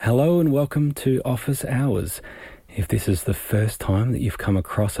Hello and welcome to Office Hours. If this is the first time that you've come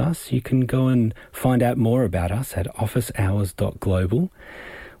across us, you can go and find out more about us at officehours.global.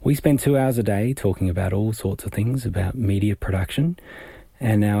 We spend 2 hours a day talking about all sorts of things about media production,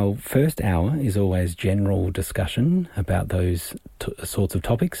 and our first hour is always general discussion about those sorts of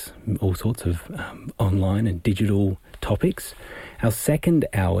topics, all sorts of online and digital topics. Our second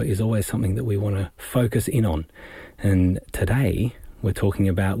hour is always something that we want to focus in on, and today we're talking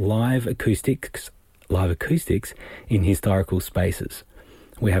about live acoustics in historical spaces.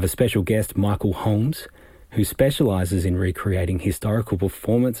 We have a special guest, Michael Holmes, who specialises in recreating historical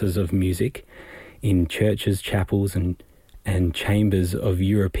performances of music in churches, chapels and chambers of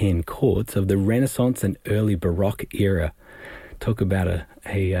European courts of the Renaissance and early Baroque era. Talk about a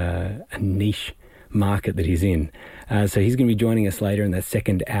niche market that he's in. So he's going to be joining us later in that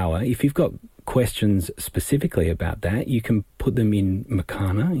second hour. If you've got questions specifically about that, you can put them in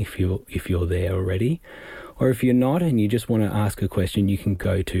Makana if you're there already, or if you're not and you just want to ask a question, you can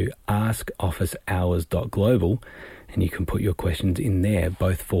go to askofficehours.global and you can put your questions in there,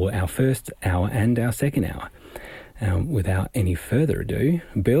 both for our first hour and our second hour. Without any further ado,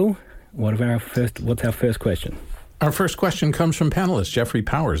 Bill, what's our first question? Our first question comes from panelist Jeffrey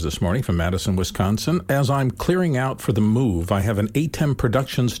Powers this morning from Madison, Wisconsin. As I'm clearing out for the move, I have an ATEM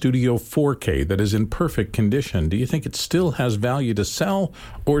Production Studio 4K that is in perfect condition. Do you think it still has value to sell,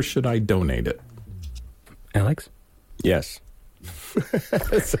 or should I donate it? Alex? Yes.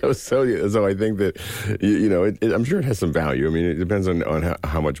 So I think that, I'm sure it has some value. I mean, it depends on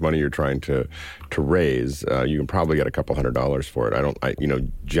how much money you're trying to raise. You can probably get a couple $100 for it.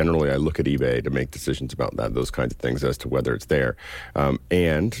 Generally I look at eBay to make decisions about those kinds of things as to whether it's there.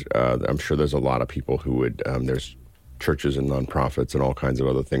 And I'm sure there's a lot of people who would, there's churches and nonprofits and all kinds of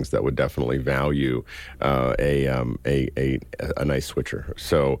other things that would definitely value a nice switcher.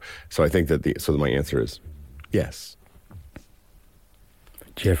 So I think that my answer is yes.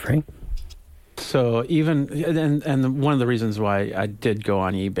 Jeffrey? So even, and one of the reasons why I did go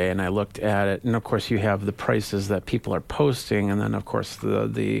on eBay and I looked at it, and of course you have the prices that people are posting, and then of course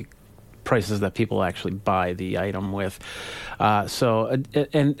the prices that people actually buy the item with. What I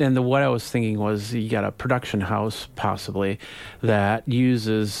was thinking was you got a production house possibly that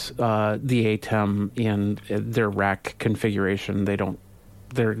uses the ATEM in their rack configuration.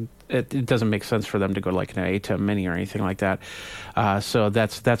 It doesn't make sense for them to go like an ATEM Mini or anything like that. So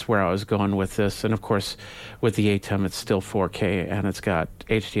that's where I was going with this. And of course, with the ATEM, it's still 4K and it's got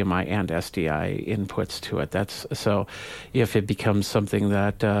HDMI and SDI inputs to it. So if it becomes something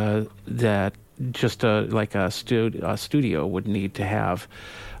that just like a studio would need to have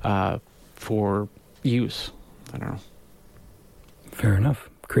for use, I don't know. Fair enough.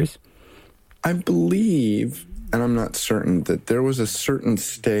 Chris? I believe, and I'm not certain, that there was a certain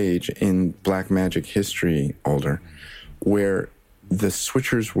stage in Blackmagic history, older, where the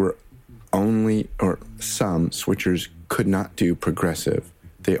switchers were only, or some switchers could not do progressive.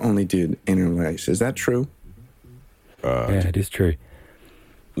 They only did interlace. Is that true? Yeah, it is true.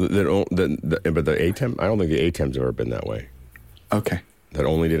 But the ATEM, I don't think the ATEM's ever been that way. Okay. That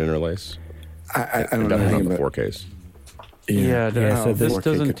only did interlace? I don't know. Not the 4Ks. So this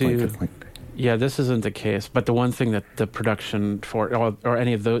doesn't do... Good point. Yeah, this isn't the case. But the one thing that the production for, or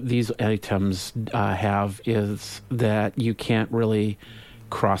any of these items have is that you can't really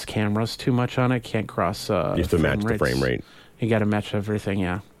cross cameras too much on it. Can't cross. You have to match the frame rate. You got to match everything.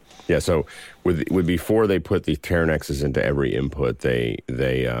 Yeah. Yeah. So with before they put the Teranexes into every input,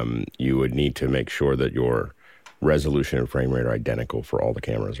 you would need to make sure that your resolution and frame rate are identical for all the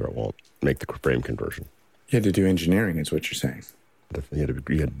cameras, or it won't make the frame conversion. You had to do engineering, is what you're saying.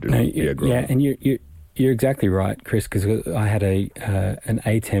 And you're exactly right, Chris, because I had an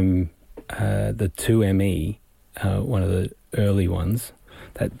ATEM, the 2ME, one of the early ones,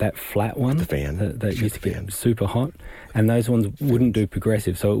 that flat one, the fan that used to get super hot, and those ones wouldn't do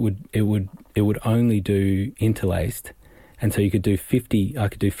progressive, so it would only do interlaced, and so you could do 50. I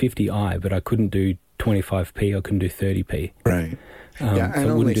could do 50i, but I couldn't do 25p. I couldn't do 30p. Right. So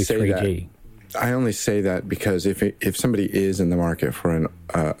it wouldn't do 3G. I only say that because if somebody is in the market for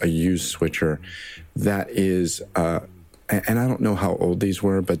a used switcher, that is, and I don't know how old these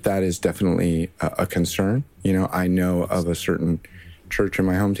were, but that is definitely a concern. I know of a certain church in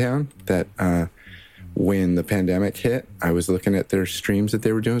my hometown that when the pandemic hit, I was looking at their streams that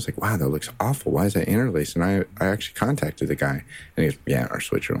they were doing. I was like, wow, that looks awful. Why is that interlace? And I actually contacted the guy, and he goes, yeah, our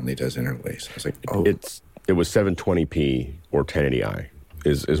switcher only does interlace. I was like, oh. It was 720p or 1080i.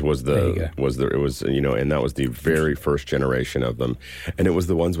 was and that was the very first generation of them, and it was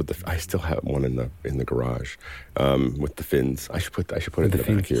the ones with the. I still have one in the garage with the fins. I should put it in the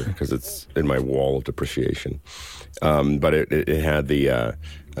back here because it's in my wall of depreciation. But it had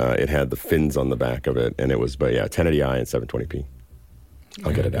the fins on the back of it, and it was 1080i and 720p.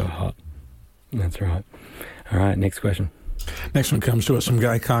 I'll get it out. Hot. That's right. All right, next question. Next one comes to us from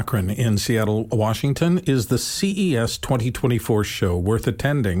Guy Cochran in Seattle, Washington. Is the CES 2024 show worth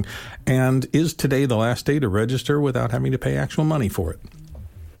attending? And is today the last day to register without having to pay actual money for it?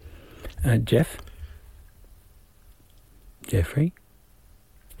 Jeffrey?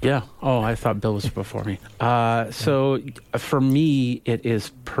 Yeah. Oh, I thought Bill was before me. So for me, it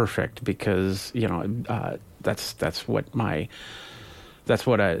is perfect because, that's what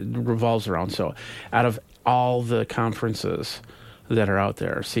it revolves around. So out of all the conferences that are out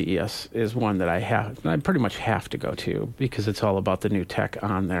there, CES is one that I pretty much have to go to because it's all about the new tech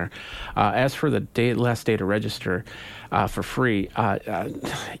on there. As for the last day to register for free,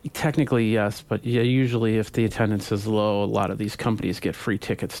 technically yes, but usually if the attendance is low, a lot of these companies get free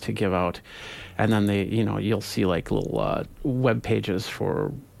tickets to give out, and then you'll see like little web pages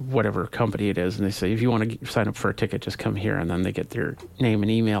for whatever company it is, and they say if you want to sign up for a ticket, just come here, and then they get their name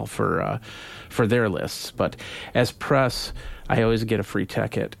and email for their lists. But as press, I always get a free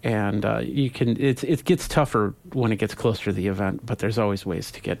ticket, and it gets tougher when it gets closer to the event, but there's always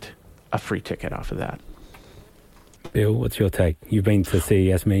ways to get a free ticket off of that. Bill, what's your take? You've been to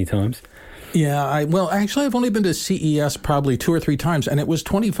CES many times. Yeah, I've only been to CES probably 2 or 3 times, and it was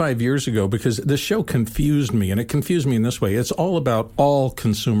 25 years ago because the show confused me, and it confused me in this way. It's all about all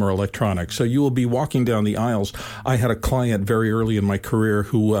consumer electronics. So you will be walking down the aisles. I had a client very early in my career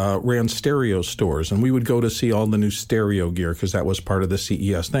who ran stereo stores, and we would go to see all the new stereo gear because that was part of the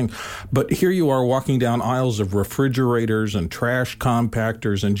CES thing. But here you are walking down aisles of refrigerators and trash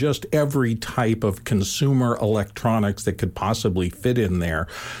compactors and just every type of consumer electronics that could possibly fit in there.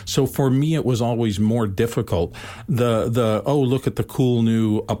 So for me, it was always more difficult. Look at the cool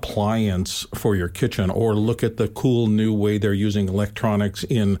new appliance for your kitchen, or look at the cool new way they're using electronics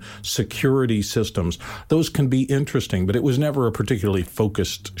in security systems. Those can be interesting, but it was never a particularly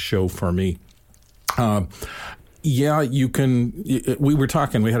focused show for me. You can. We were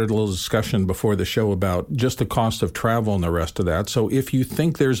talking, we had a little discussion before the show about just the cost of travel and the rest of that. So if you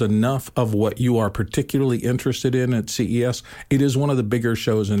think there's enough of what you are particularly interested in at CES, it is one of the bigger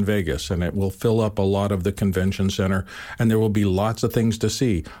shows in Vegas, and it will fill up a lot of the convention center, and there will be lots of things to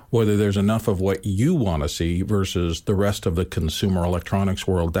see. Whether there's enough of what you want to see versus the rest of the consumer electronics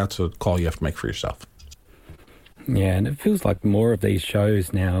world, that's a call you have to make for yourself. Yeah, and it feels like more of these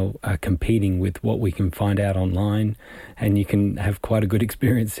shows now are competing with what we can find out online, and you can have quite a good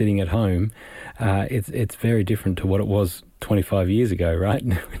experience sitting at home. It's very different to what it was 25 years ago, right?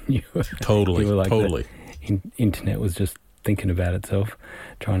 Totally. Internet was just thinking about itself,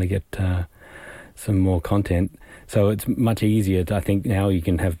 trying to get some more content. So it's much easier. I think now you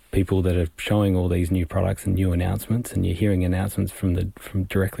can have people that are showing all these new products and new announcements, and you're hearing announcements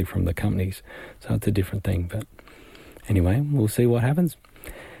directly from the companies. So it's a different thing, but. Anyway, we'll see what happens.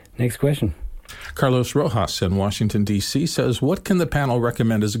 Next question. Carlos Rojas in Washington, D.C. says, what can the panel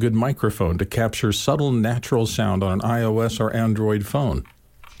recommend as a good microphone to capture subtle natural sound on an iOS or Android phone?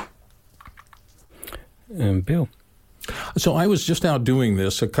 Bill. So I was just out doing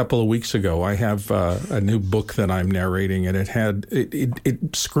this a couple of weeks ago. I have a new book that I'm narrating, and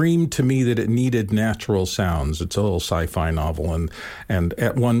it screamed to me that it needed natural sounds. It's a little sci-fi novel, and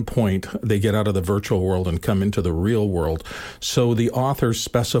at one point they get out of the virtual world and come into the real world. So the author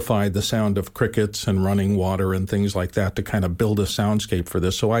specified the sound of crickets and running water and things like that to kind of build a soundscape for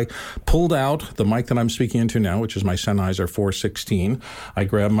this. So I pulled out the mic that I'm speaking into now, which is my Sennheiser 416. I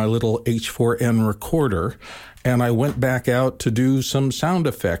grabbed my little H4n recorder, and I went back out to do some sound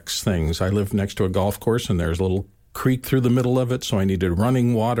effects things. I live next to a golf course, and there's a little creek through the middle of it, so I needed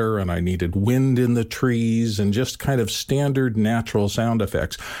running water, and I needed wind in the trees, and just kind of standard natural sound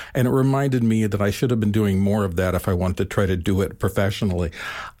effects. And it reminded me that I should have been doing more of that if I wanted to try to do it professionally.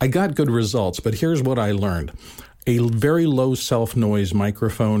 I got good results, but here's what I learned. A very low self-noise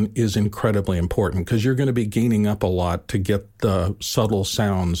microphone is incredibly important because you're going to be gaining up a lot to get the subtle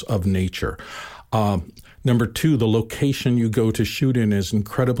sounds of nature. Number 2, the location you go to shoot in is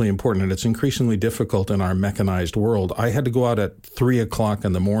incredibly important, and it's increasingly difficult in our mechanized world. I had to go out at 3 o'clock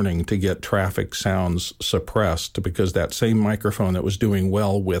in the morning to get traffic sounds suppressed because that same microphone that was doing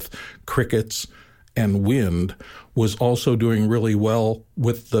well with crickets and wind was also doing really well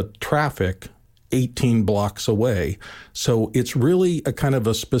with the traffic 18 blocks away. So it's really a kind of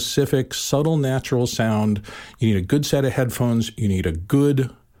a specific, subtle, natural sound. You need a good set of headphones. You need a good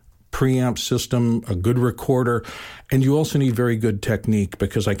preamp system, a good recorder, and you also need very good technique,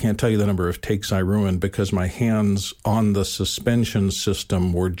 because I can't tell you the number of takes I ruined because my hands on the suspension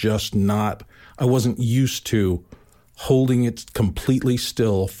system were just not, I wasn't used to holding it completely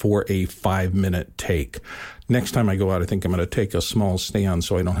still for a 5-minute take. Next time I go out, I think I'm going to take a small stand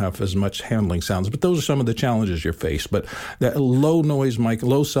so I don't have as much handling sounds. But those are some of the challenges you face. But that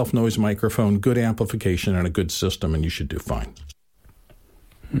low self-noise microphone, good amplification, and a good system, and you should do fine.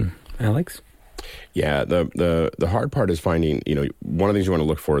 Alex? Yeah, the hard part is finding, one of the things you want to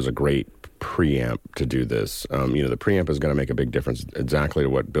look for is a great preamp to do this. The preamp is going to make a big difference, exactly to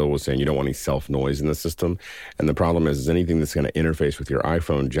what Bill was saying. You don't want any self-noise in the system. And the problem is anything that's going to interface with your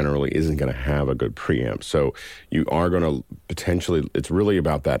iPhone generally isn't going to have a good preamp. So you are going to potentially, it's really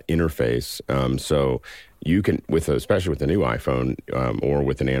about that interface. So you can, especially with the new iPhone or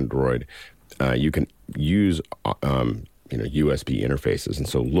with an Android, you can use USB interfaces. And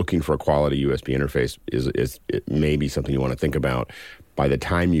so looking for a quality USB interface is it may be something you want to think about. By the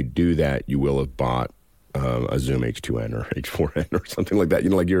time you do that, you will have bought a Zoom H2N or H4N or something like that.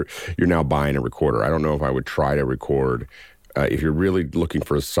 You're now buying a recorder. I don't know if I would try to record. If you're really looking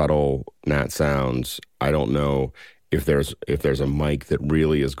for subtle nat sounds, I don't know if there's a mic that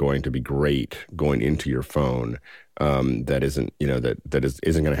really is going to be great going into your phone. That isn't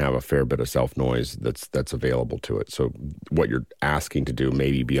isn't going to have a fair bit of self noise that's available to it. So what you're asking to do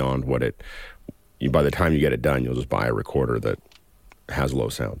may be beyond what by the time you get it done, you'll just buy a recorder that has low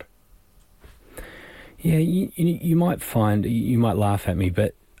sound. Yeah, you might find, you might laugh at me,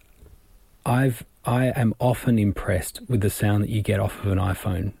 but I am often impressed with the sound that you get off of an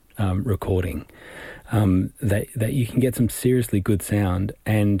iPhone recording. That you can get some seriously good sound,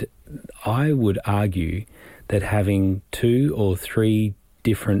 and I would argue that having 2 or 3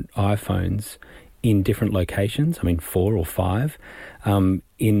 different iPhones in different locations, 4 or 5,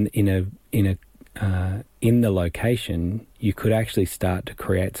 in the location, you could actually start to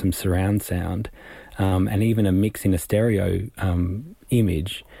create some surround sound, and even a mix in a stereo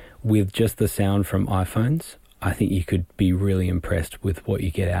image with just the sound from iPhones. I think you could be really impressed with what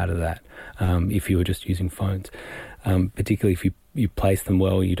you get out of that if you were just using phones, particularly if you place them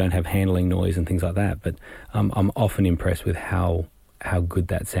well, you don't have handling noise and things like that. But I'm often impressed with how good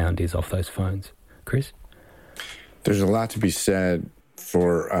that sound is off those phones. Chris? There's a lot to be said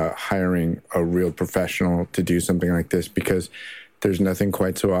for hiring a real professional to do something like this, because there's nothing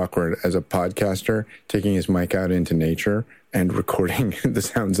quite so awkward as a podcaster taking his mic out into nature and recording the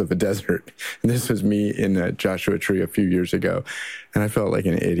sounds of a desert. And this was me in a Joshua Tree a few years ago, and I felt like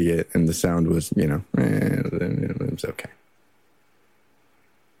an idiot, and the sound was, it was okay.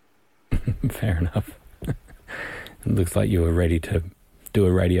 Fair enough. It looks like you were ready to do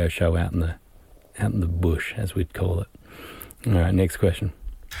a radio show out in the bush, as we'd call it. All right, next question.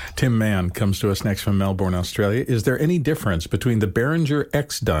 Tim Mann comes to us next from Melbourne, Australia. Is there any difference between the Behringer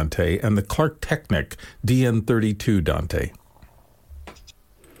X Dante and the Clark Technic DN32 Dante?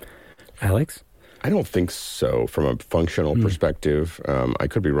 Alex? I don't think so from a functional perspective. I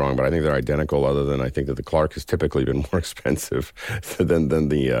could be wrong, but I think they're identical, other than I think that the Clark has typically been more expensive than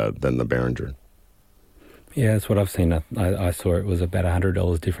the Behringer. Yeah, that's what I've seen. I saw it was about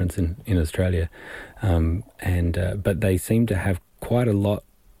 $100 difference in Australia, but they seem to have quite a lot.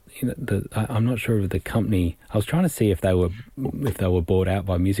 I'm not sure of the company. I was trying to see if they were bought out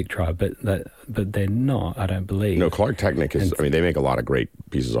by Music Tribe, but they're not. I don't believe. No, Clark Technic is. They make a lot of great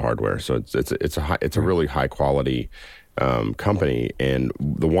pieces of hardware, so it's a really high quality company. And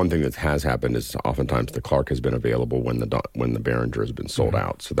the one thing that has happened is oftentimes the Clark has been available when the Behringer has been sold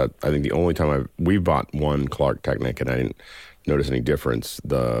out. So that, I think, the only time we've bought one Clark Technic and I didn't notice any difference.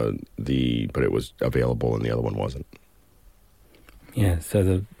 But it was available and the other one wasn't. Yeah,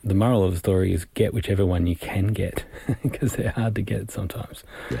 so the moral of the story is get whichever one you can get, because they're hard to get sometimes.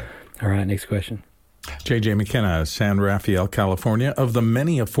 Yeah. All right, next question. J.J. McKenna, San Rafael, California. Of the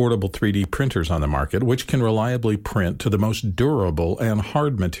many affordable 3D printers on the market, which can reliably print to the most durable and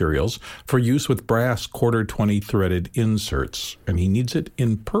hard materials for use with brass quarter 20 threaded inserts? And he needs it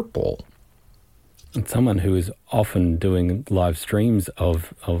in purple. And someone who is often doing live streams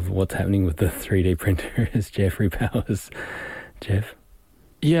of what's happening with the 3D printer is Jeffrey Powers. Jeff?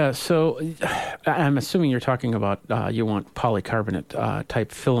 Yeah, so I'm assuming you're talking about you want polycarbonate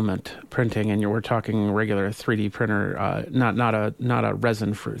type filament printing, and we're talking regular 3D printer, not a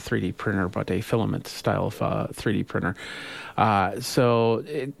resin for 3D printer, but a filament style of 3D printer.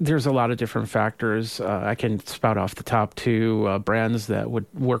 There's a lot of different factors. I can spout off the top 2 brands that would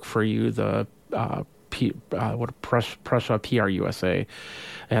work for you. The Prusa PRUSA,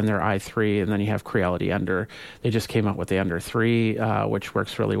 and their i3, and then you have Creality Ender. They just came out with the Ender 3, which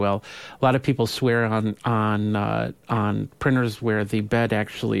works really well. A lot of people swear on printers where the bed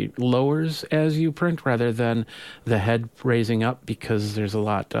actually lowers as you print rather than the head raising up, because there's a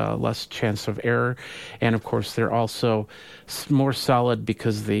lot less chance of error. And of course, they're also more solid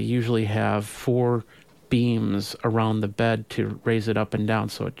because they usually have 4 beams around the bed to raise it up and down,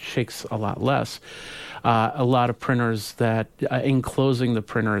 so it shakes a lot less. A lot of printers that enclosing the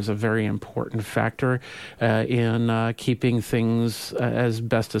printer is a very important factor in keeping things as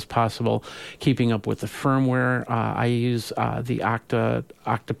best as possible, keeping up with the firmware. I use the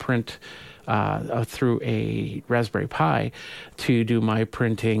Octaprint through a Raspberry Pi to do my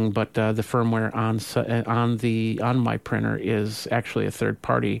printing, but the firmware on my printer is actually a third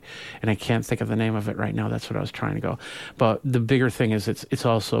party, and I can't think of the name of it right now. That's what I was trying to go. But the bigger thing is it's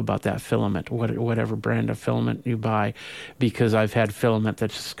also about that filament, whatever brand of filament you buy, because I've had filament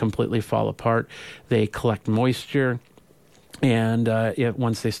that just completely fall apart. They collect moisture. And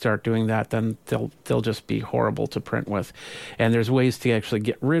once they start doing that, then they'll just be horrible to print with. And there's ways to actually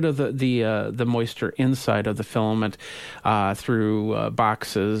get rid of the moisture inside of the filament through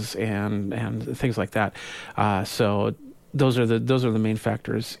boxes and things like that. So those are the main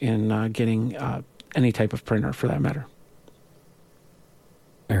factors in getting any type of printer, for that matter.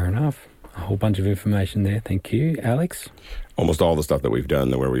 Fair enough. A whole bunch of information there. Thank you, Alex. Almost all the stuff that we've done,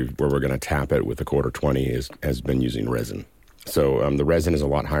 where we're going to tap it with the quarter 20, has been using resin. So the resin is a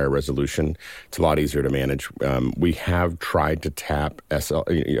lot higher resolution. It's a lot easier to manage. We have tried to tap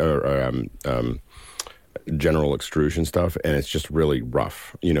general extrusion stuff, and it's just really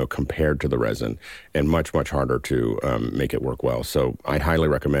rough, compared to the resin, and much, much harder to make it work well. So I'd highly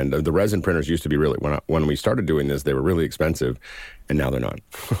recommend. The resin printers used to be really, when we started doing this, they were really expensive, and now they're not.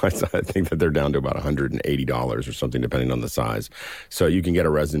 I think that they're down to about $180 or something, depending on the size. So you can get a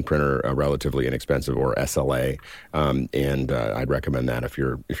resin printer relatively inexpensive, or SLA, and I'd recommend that if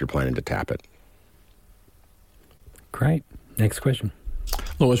you're planning to tap it. Great. Next question.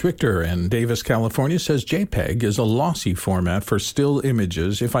 Lois Richter in Davis, California says JPEG is a lossy format for still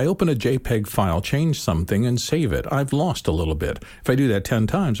images. If I open a JPEG file, change something, and save it, I've lost a little bit. If I do that 10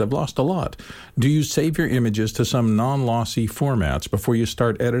 times, I've lost a lot. Do you save your images to some non-lossy formats before you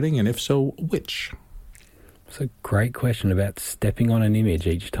start editing, and if so, which? It's a great question about stepping on an image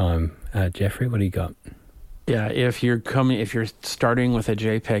each time. Jeffrey, what do you got? Yeah, if you're starting with a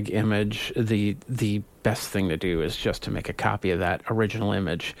JPEG image, the best thing to do is just to make a copy of that original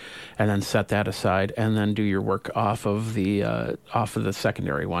image, and then set that aside, and then do your work off of the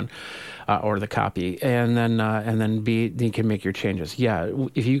secondary one, or the copy, and then you can make your changes. Yeah,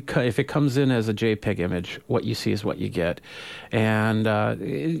 if it comes in as a JPEG image, what you see is what you get, and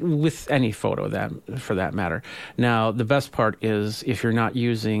with any photo for that matter. Now, the best part is if you're not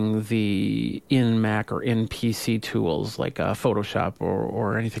using the in Mac or in PC tools like Photoshop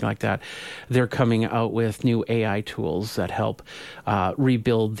or anything like that, they're coming out with new AI tools that help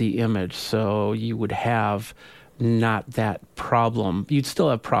rebuild the image. So you would have not that problem. You'd still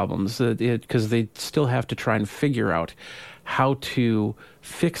have problems because they still have to try and figure out how to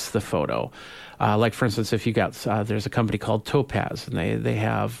fix the photo. Like, for instance, if you got, there's a company called Topaz, and they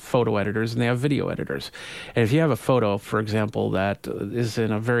have photo editors and they have video editors. And if you have a photo, for example, that is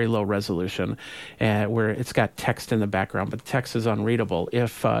in a very low resolution, where it's got text in the background, but the text is unreadable,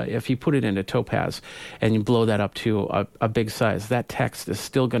 if you put it into Topaz and you blow that up to a big size, that text is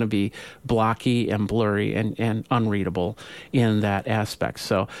still going to be blocky and blurry and unreadable in that aspect.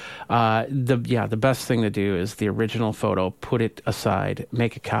 So the best thing to do is the original photo, put it aside,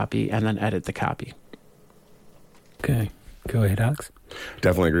 make a copy, and then edit the copy. Okay, go ahead, Alex.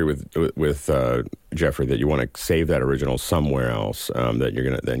 Definitely agree with Jeffrey that you want to save that original somewhere else. That you're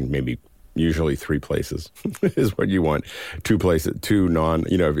gonna then maybe usually 3 places is what you want. 2 places, 2 non.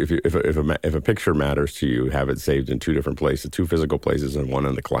 If a picture matters to you, have it saved in 2 different places, 2 physical places, and 1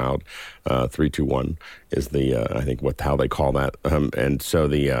 in the cloud. 3-2-1 is I think how they call that. And so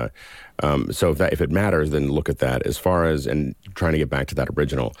if it matters, then look at that. As far as and trying to get back to that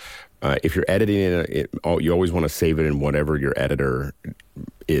original. If you're editing it, you always want to save it in whatever your editor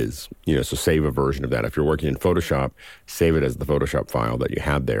is. So save a version of that. If you're working in Photoshop, save it as the Photoshop file that you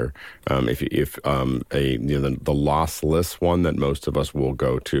have there. The lossless one that most of us will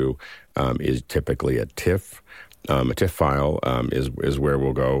go to is typically a TIFF. A TIFF file is where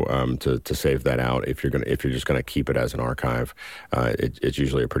we'll go to save that out. If you're just gonna keep it as an archive, it's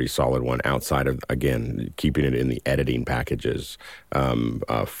usually a pretty solid one. Outside of, again, keeping it in the editing packages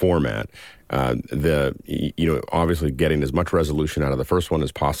format. Obviously getting as much resolution out of the first one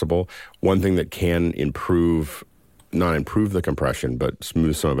as possible. One thing that can not improve the compression, but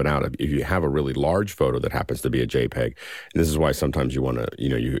smooth some of it out. If you have a really large photo that happens to be a JPEG, and this is why sometimes you want to,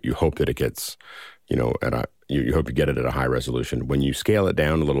 you hope that it gets, you hope to get it at a high resolution. When you scale it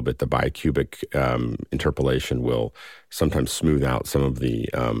down a little bit, the bicubic interpolation will sometimes smooth out some of the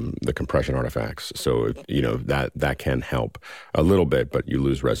compression artifacts. So that can help a little bit, but you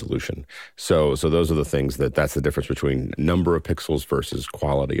lose resolution. So those are the things that's the difference between number of pixels versus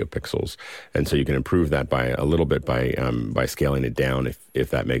quality of pixels. And so you can improve that by a little bit by scaling it down if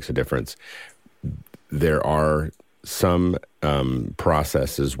that makes a difference. There are some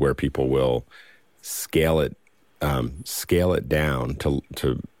processes where people will scale it down to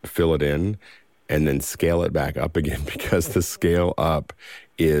fill it in, and then scale it back up again, because the scale up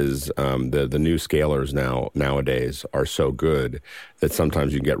is the new scalers nowadays are so good that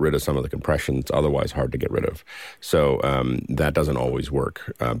sometimes you can get rid of some of the compression that's otherwise hard to get rid of. So that doesn't always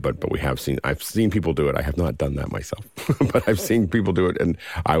work, but I've seen people do it. I have not done that myself, but I've seen people do it, and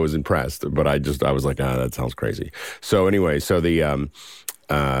I was impressed. But I was like, that sounds crazy. So anyway, those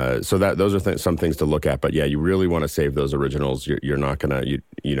are some things to look at. But yeah, you really want to save those originals. You're not gonna,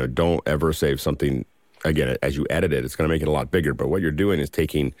 don't ever save something. Again, as you edit it, it's going to make it a lot bigger. But what you're doing is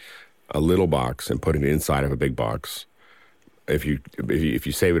taking a little box and putting it inside of a big box. If you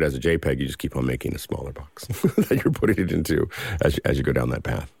save it as a JPEG, you just keep on making a smaller box that you're putting it into as you go down that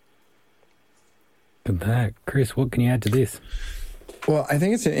path. Good that, Chris. What can you add to this? Well, I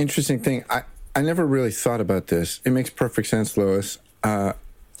think it's an interesting thing. I never really thought about this. It makes perfect sense, Lois. I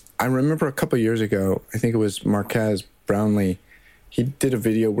remember a couple of years ago, I think it was Marquez Brownlee. He did a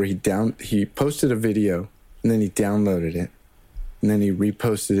video where he posted a video, and then he downloaded it, and then he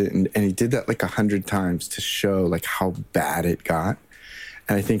reposted it, and he did that like 100 times to show like how bad it got.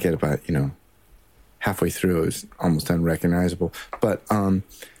 And I think at about halfway through, it was almost unrecognizable. But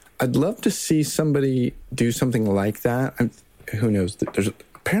I'd love to see somebody do something like that. Who knows?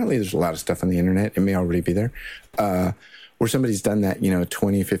 Apparently there's a lot of stuff on the internet. It may already be there. Where somebody's done that,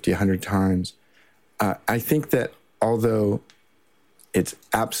 20, 50, 100 times. I think that although it's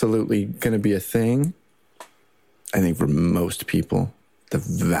absolutely going to be a thing, I think for most people, the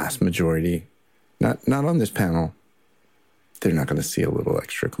vast majority, not on this panel, they're not going to see a little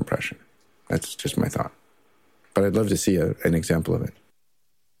extra compression. That's just my thought. But I'd love to see an example of it.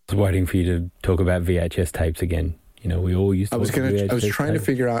 I was waiting for you to talk about VHS tapes again. We all used to. I was trying to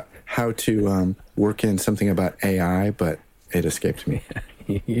figure out how to work in something about AI, but it escaped me.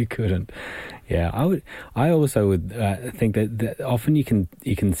 You couldn't. Yeah, I also would think that often you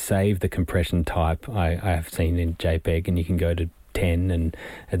can save the compression type. I have seen in JPEG, and you can go to 10, and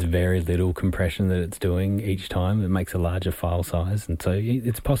it's very little compression that it's doing each time. It makes a larger file size, and so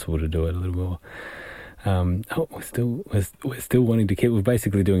it's possible to do it a little more. We're still wanting to keep. We're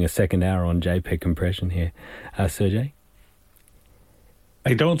basically doing a second hour on JPEG compression here, Sergey.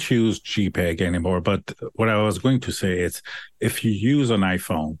 I don't use JPEG anymore, but what I was going to say is, if you use an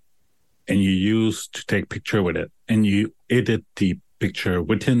iPhone and you use to take picture with it, and you edit the picture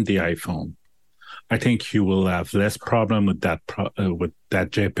within the iPhone, I think you will have less problem with that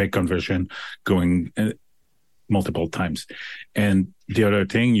JPEG conversion going multiple times. And the other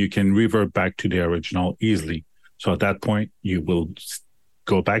thing, you can revert back to the original easily. So at that point, you will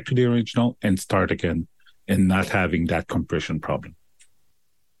go back to the original and start again, and not having that compression problem.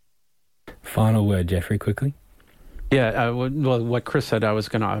 Final word, Jeffrey, quickly. Yeah, well, what Chris said, I was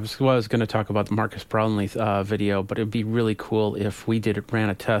going to talk about the Marcus Brownlee video, but it'd be really cool if we ran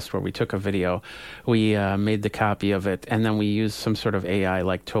a test where we took a video, we made the copy of it, and then we used some sort of AI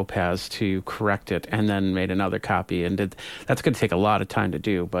like Topaz to correct it, and then made another copy. And that's going to take a lot of time to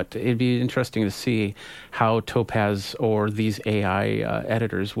do, but it'd be interesting to see how Topaz or these AI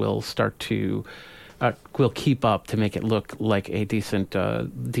editors will start to will keep up to make it look like a decent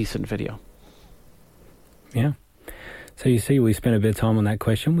video. Yeah. So you see, we spent a bit of time on that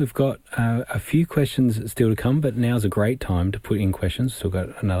question. We've got a few questions still to come, but now's a great time to put in questions. Still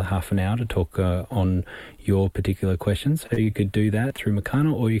got another half an hour to talk on your particular questions. So you could do that through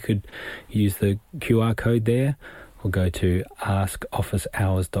Meccano, or you could use the QR code there, or go to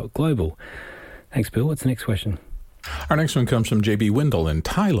askofficehours.global. Thanks, Bill. What's the next question? Our next one comes from JB Windle in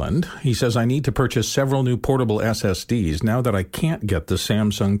Thailand. He says, I need to purchase several new portable SSDs now that I can't get the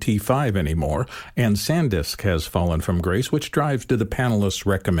Samsung T5 anymore, and SanDisk has fallen from grace. Which drives do the panelists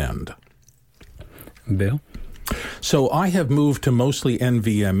recommend? Bill? So I have moved to mostly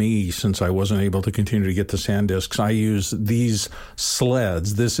NVMe since I wasn't able to continue to get the SanDisks. I use these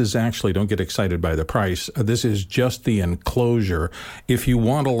sleds. This is actually, don't get excited by the price. This is just the enclosure. If you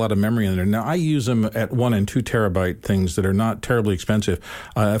want a lot of memory in there. Now, I use them at 1 and 2 terabyte things that are not terribly expensive.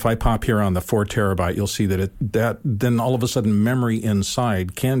 If I pop here on the 4 terabyte, you'll see that then all of a sudden memory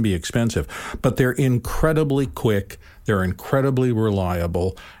inside can be expensive. But they're incredibly quick. They're incredibly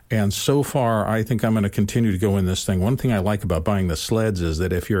reliable. And so far, I think I'm going to continue to go in this thing. One thing I like about buying the sleds is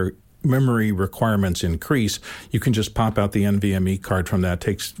that if your memory requirements increase, you can just pop out the NVMe card from that. It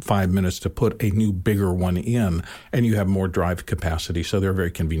takes 5 minutes to put a new, bigger one in, and you have more drive capacity. So they're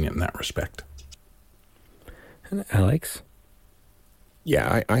very convenient in that respect. And Alex?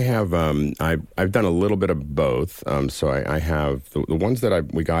 Yeah, I have. I've done a little bit of both. So I have the ones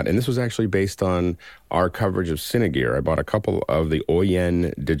that we got, and this was actually based on our coverage of Cinegear. I bought a couple of the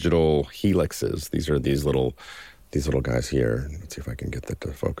Oyen digital helixes. These are these little guys here. Let's see if I can get that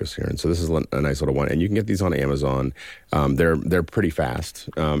to focus here. And so this is a nice little one, and you can get these on Amazon. They're pretty fast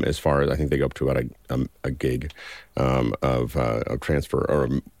as far as I think they go up to about a gig of transfer. Or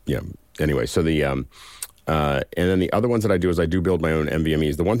anyway, so the. And then the other ones that I do is I do build my own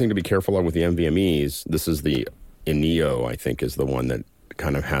NVMEs. The one thing to be careful of with the NVMEs, this is the Eneo, I think, is the one that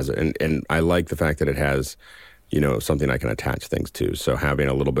kind of has it. And I like the fact that it has, something I can attach things to. So having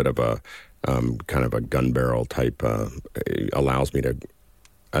a little bit of a kind of a gun barrel type allows me to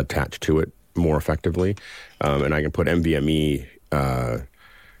attach to it more effectively. And I can put NVMe. I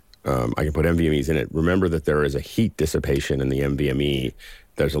can put NVMEs in it. Remember that there is a heat dissipation in the NVMe.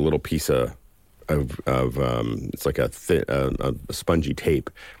 There's a little piece of it's like a spongy tape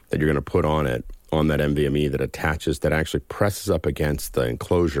that you're going to put on that NVMe that actually presses up against the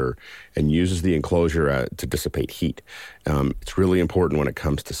enclosure and uses the enclosure to dissipate heat. It's really important when it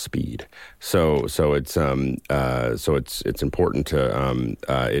comes to speed. So it's important to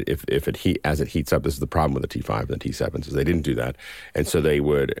as it heats up. This is the problem with the T5 and the T7s is they didn't do that, and so they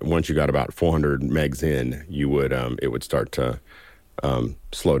would, once you got about 400 megs in, it would start to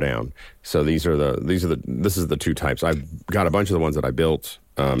slow down. So this is the two types. I've got a bunch of the ones that I built.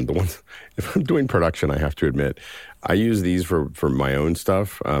 The ones, if I'm doing production, I have to admit, I use these for my own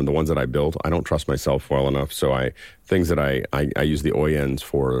stuff. The ones that I built, I don't trust myself well enough. So I use the Oyens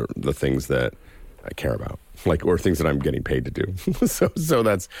for the things that I care about, or things that I'm getting paid to do. so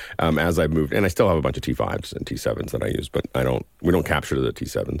that's as I've moved, and I still have a bunch of T5s and T7s that I use, but we don't capture to the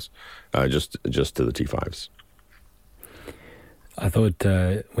T7s, just to the T5s. I thought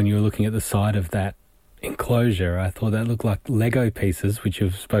when you were looking at the side of that enclosure, I thought that looked like Lego pieces, which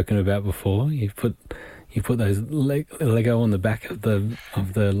you've spoken about before. You put those Lego on the back of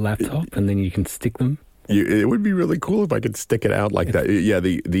the laptop, and then you can stick them. It would be really cool if I could stick it out like that. Yeah,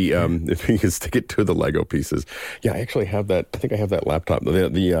 if you could stick it to the Lego pieces. Yeah, I actually have that. I think I have that laptop.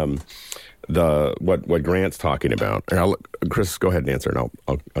 What Grant's talking about. Chris, go ahead and answer, and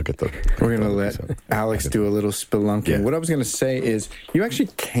I'll get the. We're going to let Alex do a little spelunking. Yeah. What I was going to say is, you actually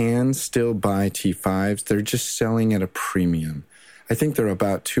can still buy T5s. They're just selling at a premium. I think they're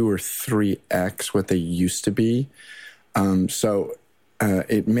about 2 or 3x what they used to be. So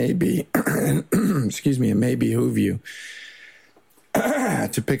it may be, excuse me, it may behoove you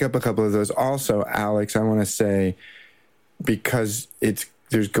to pick up a couple of those. Also, Alex, I want to say, because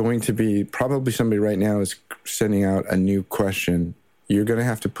there's going to be, probably somebody right now is sending out a new question. You're going to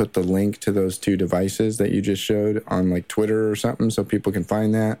have to put the link to those 2 devices that you just showed on Twitter or something so people can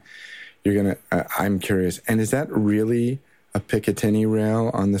find that. I'm curious. And is that really a Picatinny rail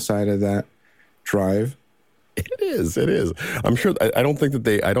on the side of that drive? It is. I'm sure. I don't think that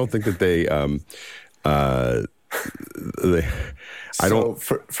they.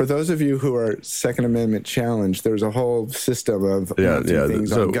 For those of you who are Second Amendment challenged, there's a whole system of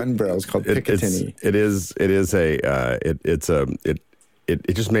things on gun barrels called Picatinny.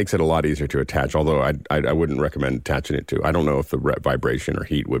 It just makes it a lot easier to attach. Although I wouldn't recommend attaching it to. I don't know if the vibration or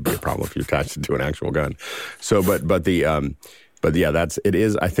heat would be a problem if you attached it to an actual gun. So, but yeah, it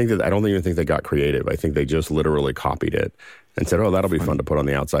is. I don't even think they got creative. I think they just literally copied it and said, "Oh, that'll be fun to put on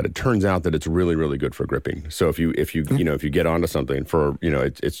the outside." It turns out that it's really, really good for gripping. So if you get onto something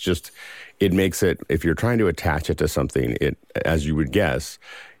it makes it, if you're trying to attach it to something, as you would guess,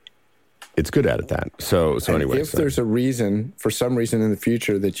 it's good at that. So anyway, if there's for some reason in the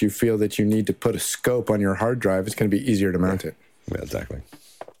future that you feel that you need to put a scope on your hard drive, it's going to be easier to mount it. Yeah, exactly.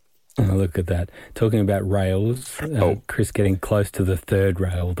 Oh, look at that. Talking about rails, Chris getting close to the third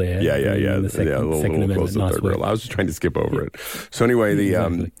rail there. Yeah. The second a little close to the third rail. I was just trying to skip over it. So anyway,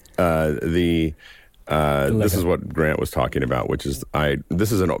 this is what Grant was talking about, which is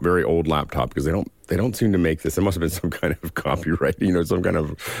this is a very old laptop because they don't seem to make this. There must have been some kind of copyright, some kind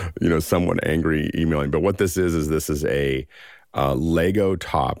of, someone angry emailing. But what this is a Lego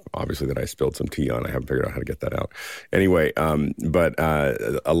top, obviously, that I spilled some tea on. I haven't figured out how to get that out. Anyway, but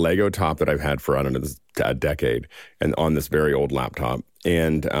a Lego top that I've had for, I don't know, a decade, and on this very old laptop.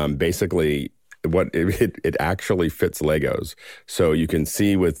 And basically, it actually fits Legos. So you can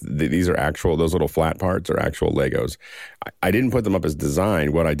see these are actual, those little flat parts are actual Legos. I didn't put them up as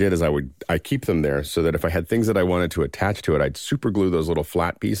design. What I did is I keep them there so that if I had things that I wanted to attach to it, I'd super glue those little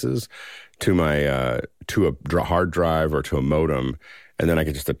flat pieces to my to a hard drive or to a modem, and then I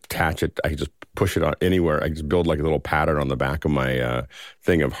could just attach it. I could just push it on anywhere. I could just build like a little pattern on the back of my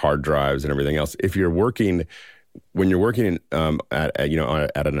thing of hard drives and everything else. When you're working at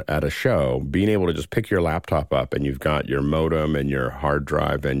a show, being able to just pick your laptop up and you've got your modem and your hard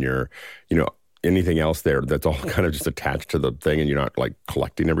drive and your anything else there that's all kind of just attached to the thing, and you're not like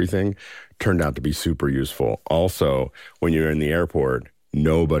collecting everything, turned out to be super useful. Also, when you're in the airport,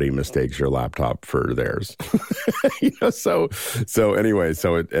 nobody mistakes your laptop for theirs. So anyway,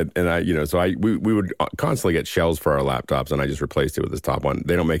 we would constantly get shells for our laptops, and I just replaced it with this top one.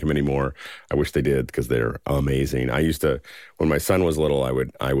 They don't make them anymore. I wish they did, because they're amazing. I used to, when my son was little,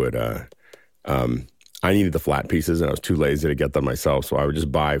 I needed the flat pieces, and I was too lazy to get them myself. So I would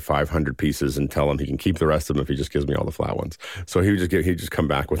just buy 500 pieces and tell him he can keep the rest of them if he just gives me all the flat ones. So he'd just come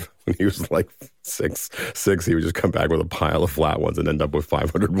back with, when he was like six, he would just come back with a pile of flat ones and end up with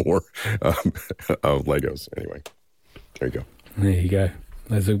 500 more of Legos. Anyway, there you go. There you go.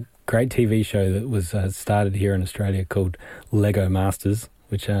 There's a great TV show that was started here in Australia called Lego Masters,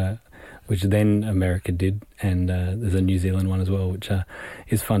 which then America did, and there's a New Zealand one as well, which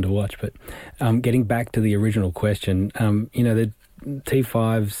is fun to watch. But getting back to the original question, the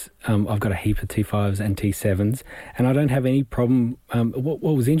T5s, I've got a heap of T5s and T7s, and I don't have any problem. What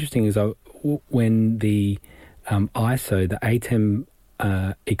was interesting is when the ISO, the ATEM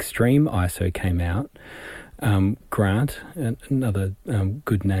Extreme ISO came out, Grant, another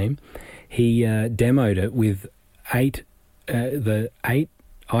good name, he demoed it with the 8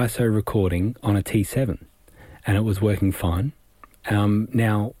 ISO recording on a T7, and it was working fine.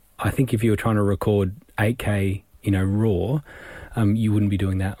 Now, I think if you were trying to record 8K, raw, you wouldn't be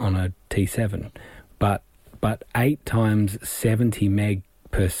doing that on a T7. But 8 times 70 meg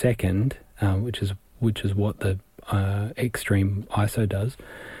per second, which is what the Extreme ISO does,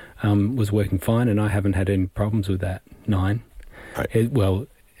 was working fine, and I haven't had any problems with that. 9. Right.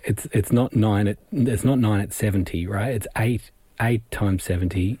 It's not 9. It's not 9 at 70, right? It's 8 times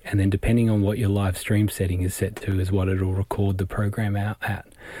 70, and then depending on what your live stream setting is set to is what it'll record the program out at,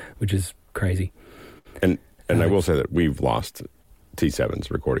 which is crazy. And I will say that we've lost T7s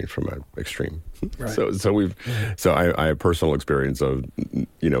recording from an Extreme. Right. So I have personal experience of,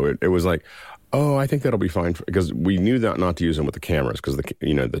 it was like, oh, I think that'll be fine, because we knew that not to use them with the cameras, because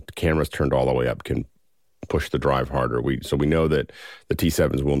the cameras turned all the way up can push the drive harder. So we know that the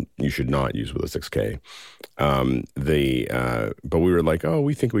T7s you should not use with a 6K. But we were like, oh,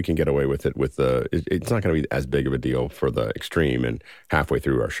 we think we can get away with it it's not going to be as big of a deal for the Extreme. And halfway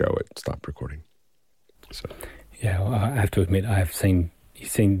through our show, it stopped recording. So yeah, well, I have to admit, you've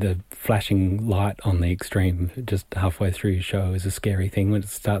seen the flashing light on the Extreme just halfway through your show is a scary thing when it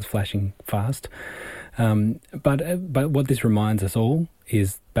starts flashing fast. But what this reminds us all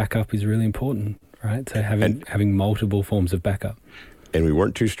is backup is really important. Right, so having multiple forms of backup. And we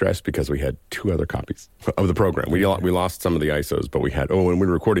weren't too stressed because we had 2 other copies of the program. We lost some of the ISOs, but and we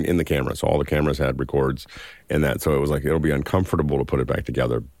were recording in the camera, so all the cameras had records and that. So it was like, it'll be uncomfortable to put it back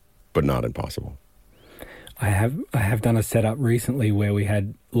together, but not impossible. I have done a setup recently where we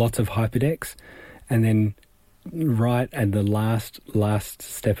had lots of hyperdecks, and then right at the last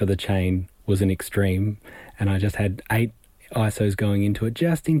step of the chain was an Extreme, and I just had 8 ISOs going into it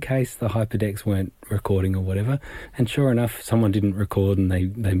just in case the hyperdecks weren't recording or whatever. And sure enough, someone didn't record and they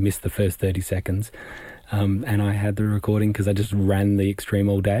missed the first 30 seconds. And I had the recording because I just ran the Extreme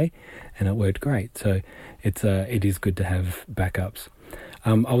all day and it worked great. So it is good to have backups.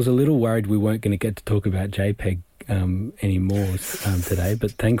 I was a little worried we weren't going to get to talk about JPEG anymore today,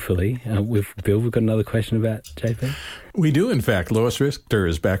 but thankfully, we've got another question about JPEG. We do, in fact. Lois Richter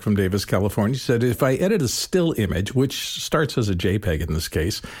is back from Davis, California. She said, if I edit a still image, which starts as a JPEG in this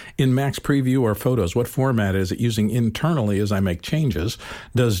case, in Max Preview or Photos, what format is it using internally as I make changes?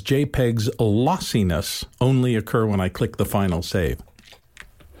 Does JPEG's lossiness only occur when I click the final save?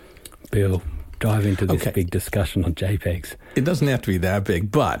 Bill, dive into this big discussion on JPEGs. It doesn't have to be that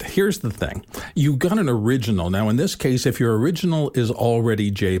big, but here's the thing. You got an original. Now, in this case, if your original is already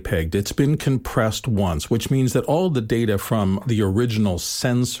JPEG'd, it's been compressed once, which means that all the data from the original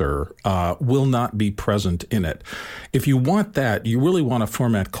sensor will not be present in it. If you want that, you really want a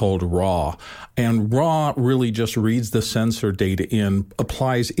format called RAW. And RAW really just reads the sensor data in,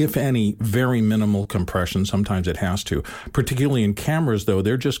 applies, if any, very minimal compression. Sometimes it has to. Particularly in cameras, though,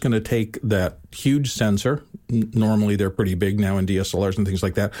 they're just going to take that huge sensor. Normally, they're pretty big now in DSLRs and things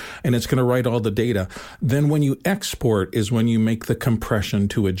like that, and it's going to write all the data. Then when you export is when you make the compression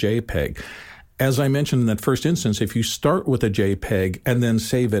to a JPEG. As I mentioned in that first instance, if you start with a JPEG and then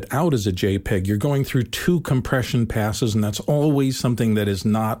save it out as a JPEG, you're going through 2 compression passes, and that's always something that is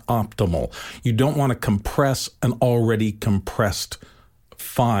not optimal. You don't want to compress an already compressed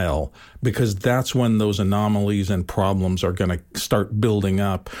file, because that's when those anomalies and problems are going to start building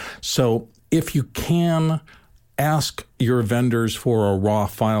up. So if you can ask your vendors for a RAW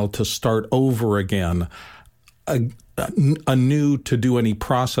file to start over again, anew to do any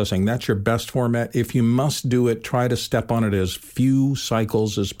processing. That's your best format. If you must do it, try to step on it as few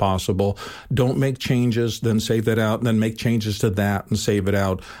cycles as possible. Don't make changes, then save that out, and then make changes to that and save it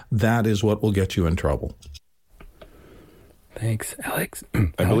out. That is what will get you in trouble. Thanks, Alex.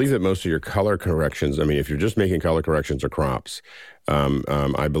 I believe that most of your color corrections, I mean, if you're just making color corrections or crops,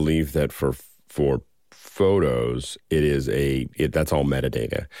 I believe that for photos, that's all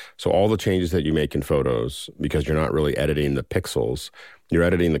metadata. So all the changes that you make in photos, because you're not really editing the pixels, you're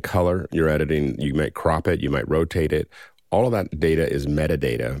editing the color, you might crop it, you might rotate it. All of that data is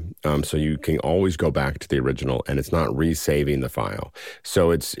metadata, so you can always go back to the original, and it's not resaving the file.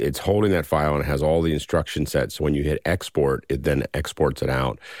 So it's holding that file, and it has all the instruction sets. So when you hit export, it then exports it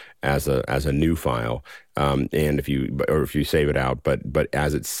out as a new file. And if you save it out, but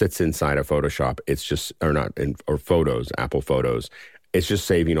as it sits inside of Photoshop, it's just or Photos, Apple Photos. It's just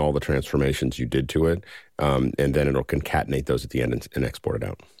saving all the transformations you did to it, and then it'll concatenate those at the end and export it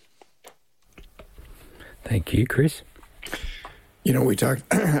out. Thank you, Chris. You know,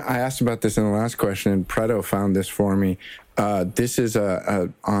 I asked about this in the last question, and Preto found this for me. This is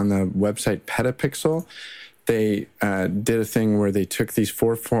on the website Petapixel. They did a thing where they took these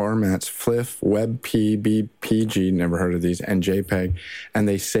 4 formats, FLIF, WebP, BPG, never heard of these, and JPEG, and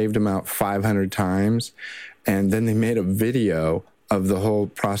they saved them out 500 times. And then they made a video of the whole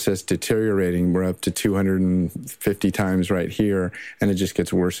process deteriorating. We're up to 250 times right here, and it just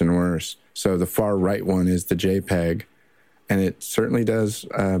gets worse and worse. So the far right one is the JPEG, and it certainly does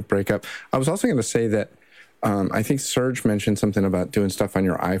break up. I was also going to say that I think Serge mentioned something about doing stuff on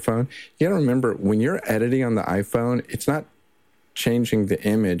your iPhone. You got to remember, when you're editing on the iPhone, it's not changing the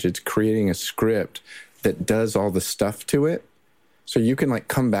image. It's creating a script that does all the stuff to it. So you can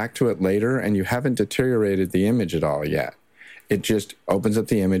come back to it later, and you haven't deteriorated the image at all yet. It just opens up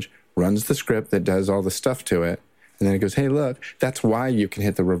the image, runs the script that does all the stuff to it, and then it goes, hey, look, that's why you can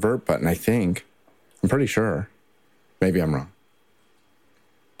hit the revert button, I think. I'm pretty sure. Maybe I'm wrong.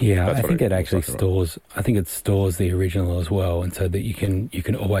 Yeah, I think it actually stores. I think it stores the original as well, and so that you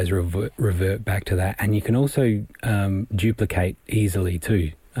can always revert back to that, and you can also duplicate easily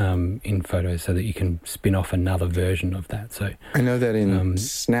too in Photos, so that you can spin off another version of that. So I know that in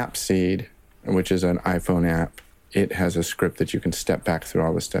Snapseed, which is an iPhone app, it has a script that you can step back through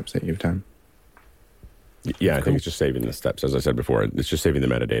all the steps that you've done. Yeah, I think it's just saving the steps. As I said before, it's just saving the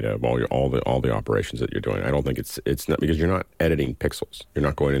metadata of all the operations that you're doing. I don't think it's not, because you're not editing pixels. You're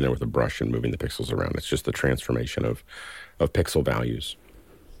not going in there with a brush and moving the pixels around. It's just the transformation of pixel values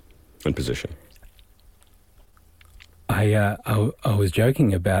and position. I was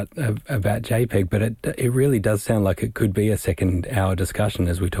joking about JPEG, but it really does sound like it could be a second hour discussion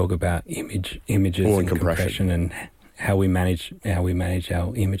as we talk about images and compression and how we manage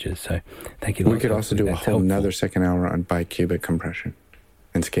our images. So thank you. We could also do a whole another second hour on bicubic compression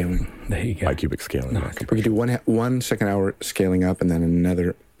and scaling. There you go. Bicubic scaling. Nice. We could do one second hour scaling up and then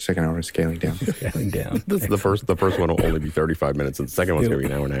another second hour scaling down. Scaling down. The first one will only be 35 minutes, and the second one's going to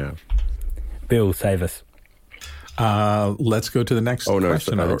be an hour and a half. Bill, save us. Let's go to the next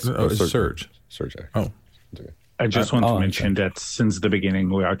question. Serge. Oh. I just want to mention that since the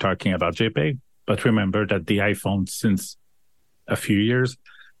beginning we are talking about JPEG, but remember that the iPhone, since a few years,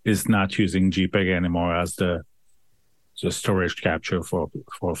 is not using JPEG anymore as the storage capture for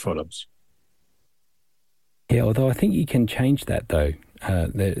photos. Yeah, although I think you can change that though.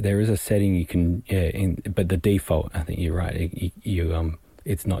 There is a setting you can, but the default, I think you're right. You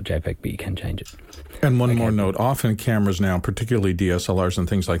it's not JPEG, but you can change it. And one more note, often cameras now, particularly DSLRs and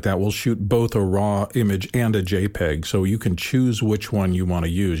things like that, will shoot both a raw image and a JPEG, so you can choose which one you want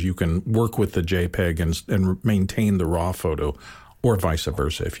to use. You can work with the JPEG and maintain the raw photo, or vice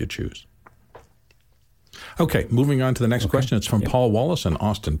versa if you choose. Okay, moving on to the next question. It's from Paul Wallace in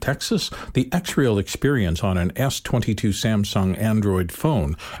Austin, Texas. The X-Real experience on an S22 Samsung Android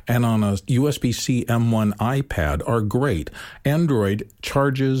phone and on a USB-C M1 iPad are great. Android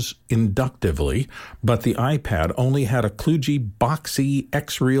charges inductively, but the iPad only had a kludgy, boxy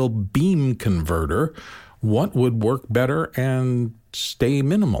X-Real beam converter. What would work better and stay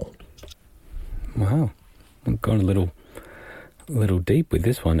minimal? Wow, I've gone a little deep with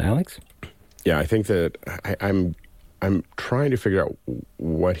this one, Alex. Yeah, I think that I'm trying to figure out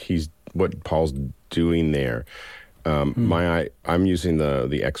what Paul's doing there. I'm using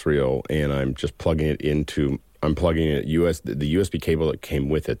the X-Real, and I'm just plugging it into. I'm plugging it the USB cable that came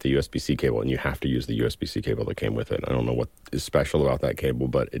with it, the USB-C cable, and you have to use the USB-C cable that came with it. I don't know what is special about that cable,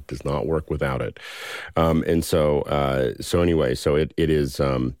 but it does not work without it. So it is.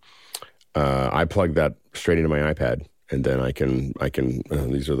 I plug that straight into my iPad, and then I can.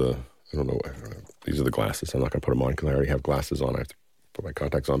 These are the. I don't know. These are the glasses. I'm not going to put them on because I already have glasses on. I have to put my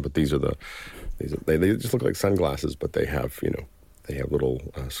contacts on. But they just look like sunglasses, but they have little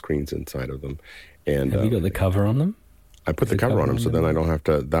screens inside of them. And have you got the cover on them? I put the cover on them, so then I don't have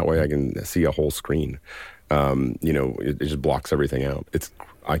to. That way, I can see a whole screen. It just blocks everything out.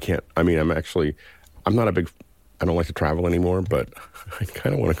 I can't. I mean, I'm not a big. I don't like to travel anymore, but I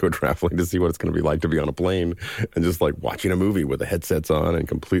kind of want to go traveling to see what it's going to be like to be on a plane and just like watching a movie with the headsets on and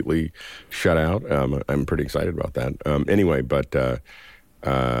completely shut out. I'm pretty excited about that.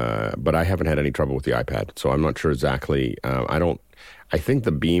 But I haven't had any trouble with the iPad, so I'm not sure exactly. I think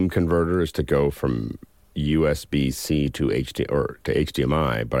the beam converter is to go from USB-C to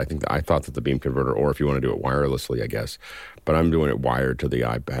HDMI, but I thought that the beam converter, or if you want to do it wirelessly, I guess, but I'm doing it wired to the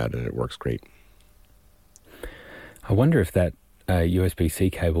iPad and it works great. I wonder if that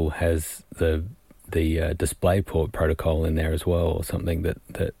USB-C cable has the DisplayPort protocol in there as well, or something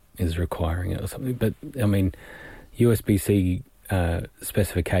that is requiring it or something. But I mean, USB-C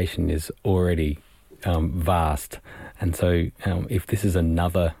specification is already vast, and so if this is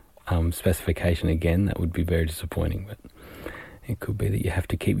another specification again, that would be very disappointing. But it could be that you have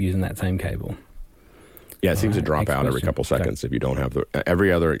to keep using that same cable. Yeah, it seems to drop out every couple seconds if you don't have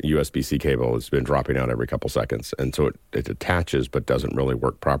every other USB-C cable has been dropping out every couple seconds. And so it attaches but doesn't really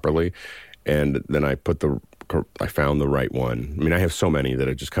work properly. And then I found the right one. I mean, I have so many that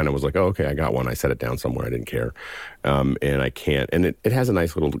it just kind of was like, oh, okay, I got one. I set it down somewhere. I didn't care. And I can't. And it has a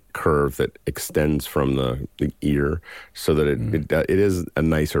nice little curve that extends from the ear so that it is a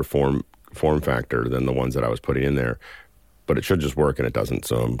nicer form factor than the ones that I was putting in there. But it should just work, and it doesn't,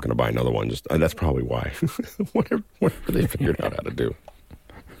 so I'm going to buy another one. That's probably why. Whatever they figured out how to do.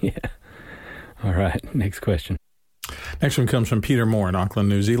 Yeah. All right, next question. Next one comes from Peter Moore in Auckland,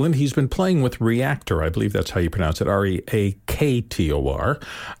 New Zealand. He's been playing with Reaktor, I believe that's how you pronounce it, Reaktor,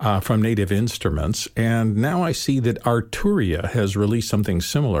 from Native Instruments. And now I see that Arturia has released something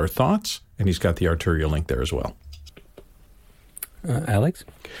similar. Thoughts? And he's got the Arturia link there as well. Alex?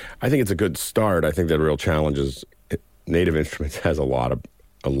 I think it's a good start. I think the real challenge is Native Instruments has a lot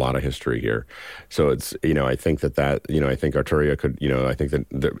of history here. So it's, I think that I think Arturia could, I think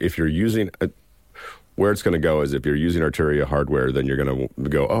that if you're using, where it's going to go is if you're using Arturia hardware, then you're going to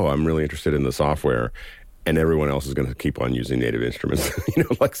go, oh, I'm really interested in the software. And everyone else is going to keep on using Native Instruments,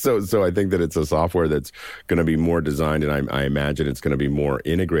 So I think that it's a software that's going to be more designed, and I imagine it's going to be more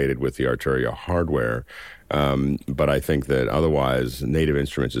integrated with the Arturia hardware. But I think that otherwise, Native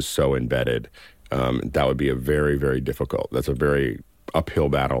Instruments is so embedded. That would be a very, very difficult. That's a very uphill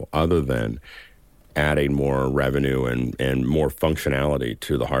battle. Other than adding more revenue and more functionality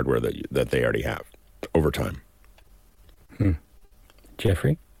to the hardware that they already have over time.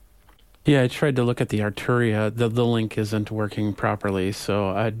 Jeffrey? Yeah, I tried to look at the Arturia. The link isn't working properly, so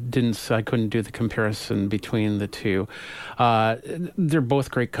I couldn't do the comparison between the two. They're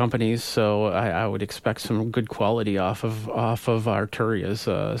both great companies, so I would expect some good quality off of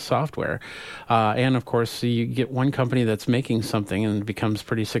Arturia's software. And of course, you get one company that's making something and becomes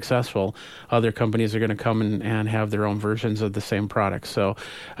pretty successful. Other companies are going to come and have their own versions of the same product. So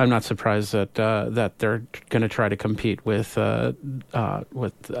I'm not surprised that they're going to try to compete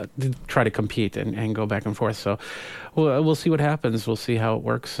try to compete and go back and forth. So we'll see what happens. We'll see how it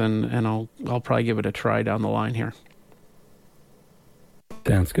works, and I'll probably give it a try down the line here.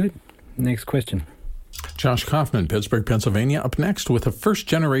 Sounds good. Next question. Josh Kaufman, Pittsburgh, Pennsylvania, up next with a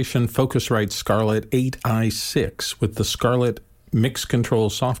first-generation Focusrite Scarlett 8i6 with the Scarlett mix control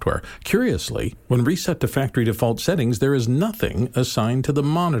software. Curiously, when reset to factory default settings, there is nothing assigned to the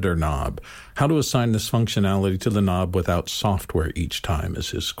monitor knob. How to assign this functionality to the knob without software each time is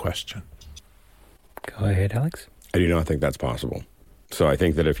his question. Go ahead, Alex. I do not think that's possible. So I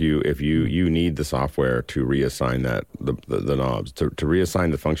think that if you need the software to reassign that the knobs to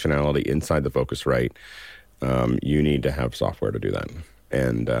reassign the functionality inside the Focusrite, you need to have software to do that.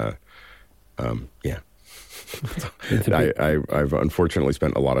 And yeah, I've unfortunately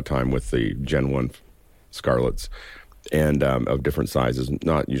spent a lot of time with the Gen 1 Scarletts and of different sizes,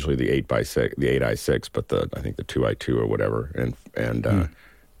 not usually the 8x6, the 8i6, but I think the 2i2 or whatever, and.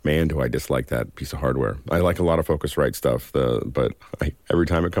 Man, do I dislike that piece of hardware. I like a lot of Focusrite stuff, but every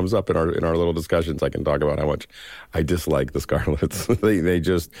time it comes up in our little discussions, I can talk about how much I dislike the Scarletts. they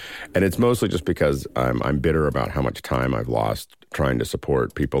just, and it's mostly just because I'm bitter about how much time I've lost trying to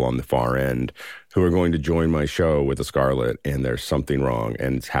support people on the far end who are going to join my show with a Scarlett, and there's something wrong,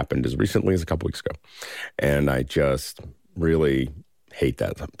 and it's happened as recently as a couple weeks ago, and I just really hate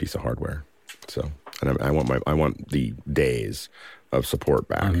that piece of hardware. So, and I want the days of support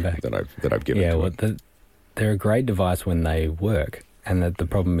back that I've given. Yeah, to well, they're a great device when they work, and the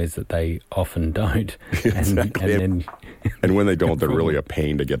problem is that they often don't. Exactly. And when they don't, they're really problem. a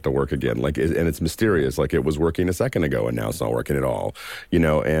pain to get to work again. And it's mysterious. Like it was working a second ago, and now it's not working at all.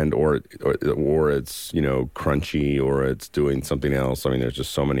 And or it's crunchy, or it's doing something else. I mean, there's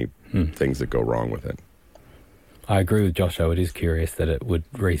just so many things that go wrong with it. I agree with Josh, though. It is curious that it would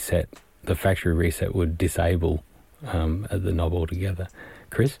reset. The factory reset would disable the knob altogether.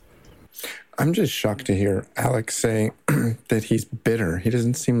 Chris? I'm just shocked to hear Alex saying that he's bitter. He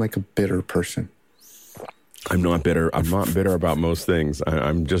doesn't seem like a bitter person. I'm not bitter. I'm not bitter about most things.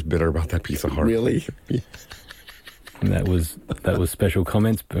 I'm just bitter about that piece of hardware. Really? And that was special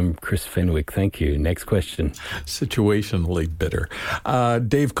comments from Chris Fenwick. Thank you. Next question. Situationally bitter.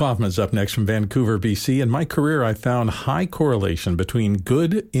 Dave Kaufman's up next from Vancouver, BC. In my career, I found high correlation between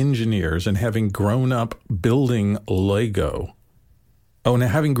good engineers and having grown up building Lego. Oh, and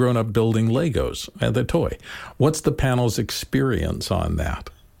having grown up building Legos, the toy. What's the panel's experience on that?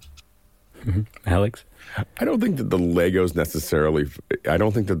 Alex? I don't think that the Legos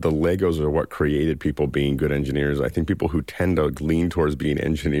are what created people being good engineers. I think people who tend to lean towards being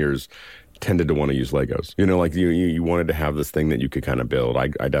engineers tended to want to use Legos. You wanted to have this thing that you could kind of build. I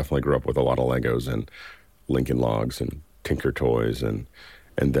definitely grew up with a lot of Legos and Lincoln Logs and Tinker Toys and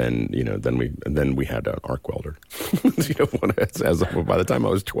then we had an arc welder. By the time I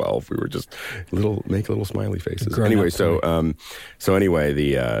was 12, we were just make little smiley faces. Anyway, so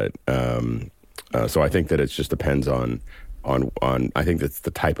I think that it just depends on I think that's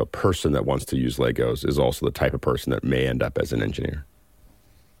the type of person that wants to use Legos is also the type of person that may end up as an engineer.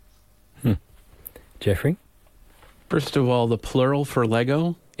 Jeffrey? First of all, the plural for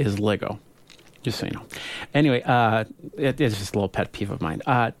Lego is Lego, just so you know. Anyway, it's just a little pet peeve of mine.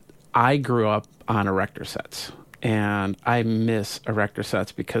 I grew up on erector sets. And I miss erector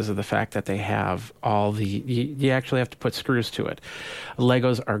sets because of the fact that they have all you actually have to put screws to it.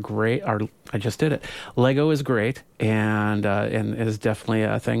 Legos are great. I just did it. Lego is great and is definitely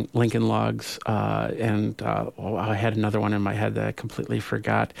a thing. Lincoln Logs I had another one in my head that I completely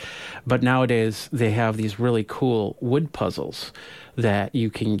forgot. But nowadays they have these really cool wood puzzles that you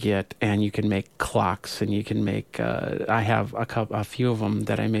can get, and you can make clocks, and you can make. I have a few of them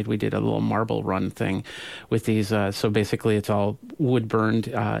that I made. We did a little marble run thing with these. So basically, it's all wood burned,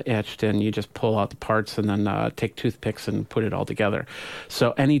 etched, and you just pull out the parts and then take toothpicks and put it all together.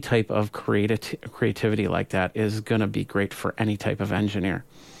 So any type of creativity like that is going to be great for any type of engineer.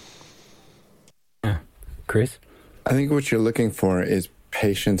 Chris? I think what you're looking for is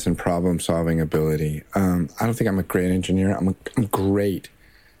patience and problem-solving ability. I don't think I'm a great engineer. I'm great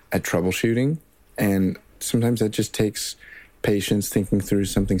at troubleshooting, and sometimes that just takes patience, thinking through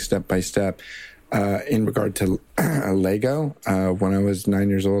something step by step. In regard to Lego, when I was 9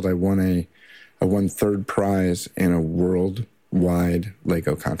 years old, I won third prize in a worldwide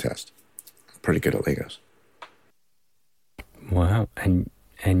Lego contest. Pretty good at Legos. Wow, and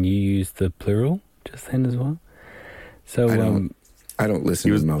you used the plural just then as well. So I don't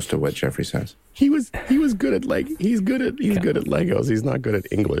listen to most of what Jeffrey says. He was good at he's good at Legos. He's not good at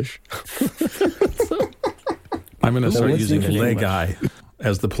English. I'm going to start using Legi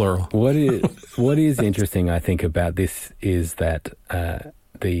as the plural. What is interesting, I think, about this is that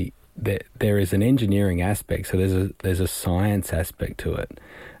there is an engineering aspect. So there's a science aspect to it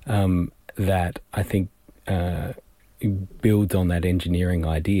that I think builds on that engineering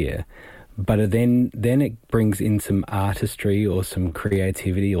idea. But then it brings in some artistry or some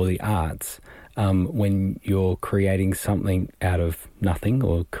creativity or the arts when you're creating something out of nothing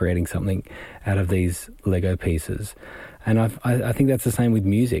or creating something out of these Lego pieces. And I think that's the same with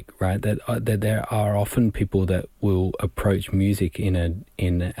music, right? That there are often people that will approach music in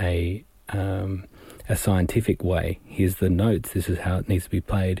a scientific way. Here's the notes. This is how it needs to be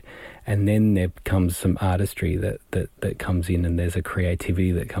played, and then there comes some artistry that comes in, and there's a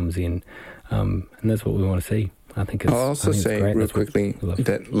creativity that comes in, and that's what we want to see. I think it's. I'll also say real quickly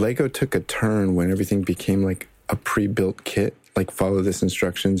that Lego took a turn when everything became like a pre-built kit, like follow this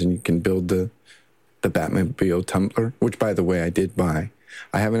instructions and you can build the Batmobile tumbler, which, by the way, I did buy.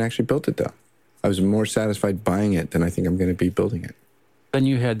 I haven't actually built it, though. I was more satisfied buying it than I think I'm going to be building it. Then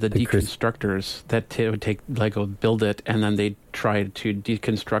you had the deconstructors that would take Lego, build it, and then they'd try to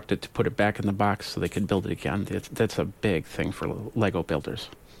deconstruct it to put it back in the box so they could build it again. That's a big thing for Lego builders.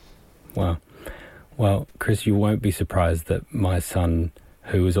 Wow. Well, Chris, you won't be surprised that my son,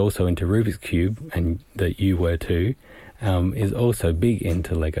 who is also into Rubik's Cube, and that you were too, is also big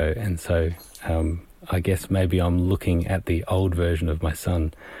into Lego. And so I guess maybe I'm looking at the old version of my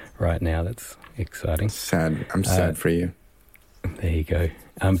son right now. That's exciting. Sad. I'm sad for you. There you go.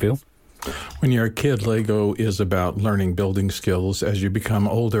 Bill? When you're a kid, Lego is about learning building skills. As you become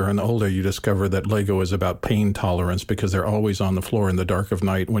older and older, you discover that Lego is about pain tolerance because they're always on the floor in the dark of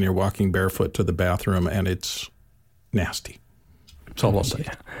night when you're walking barefoot to the bathroom, and it's nasty. That's all I'll say.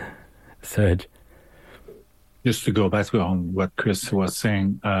 Yeah. Serge? Just to go back on what Chris was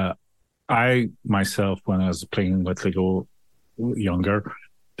saying, I myself, when I was playing with Lego younger,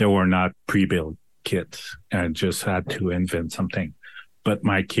 there were not pre-built kits. I just had to invent something. But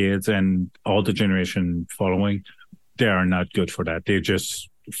my kids and all the generation following, they are not good for that. They just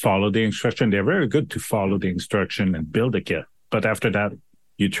follow the instruction. They're very good to follow the instruction and build a kit. But after that,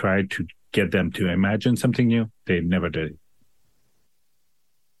 you try to get them to imagine something new. They never did it.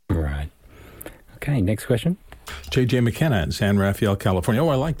 Right. Okay, next question. J.J. McKenna in San Rafael, California. Oh,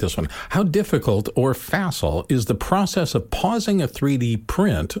 I like this one. How difficult or facile is the process of pausing a 3D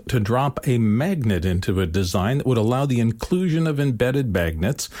print to drop a magnet into a design that would allow the inclusion of embedded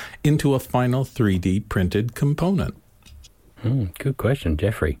magnets into a final 3D printed component? Good question,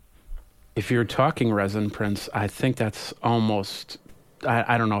 Jeffrey. If you're talking resin prints, I think that's almost...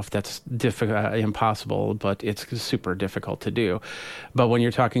 I don't know if that's impossible, but it's super difficult to do. But when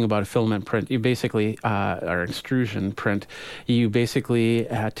you're talking about a filament print, you basically, or extrusion print, you basically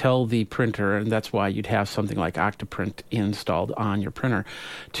tell the printer, and that's why you'd have something like Octoprint installed on your printer,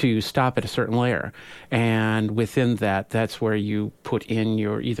 to stop at a certain layer. And within that, that's where you put in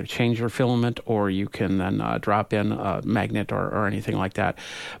your, either change your filament, or you can then drop in a magnet or anything like that.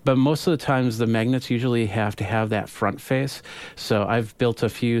 But most of the times, the magnets usually have to have that front face. So I've built a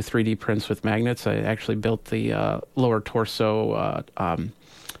few 3D prints with magnets. I actually built the lower torso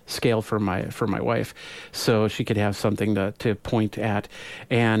scale for my wife, so she could have something to point at.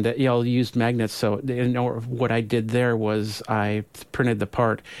 And I'll use magnets. So what I did there was I printed the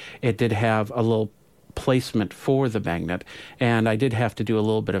part. It did have a little placement for the magnet, and I did have to do a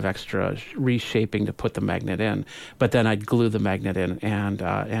little bit of extra reshaping to put the magnet in, but then I'd glue the magnet in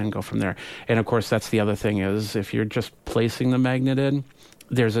and go from there. And of course, that's the other thing, is if you're just placing the magnet in,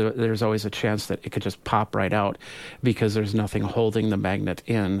 there's always a chance that it could just pop right out because there's nothing holding the magnet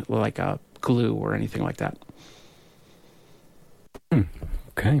in, like a glue or anything like that.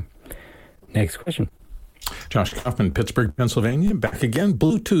 Okay. Next question. Josh Kaufman, Pittsburgh, Pennsylvania. Back again.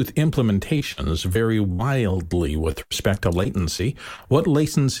 Bluetooth implementations vary wildly with respect to latency. What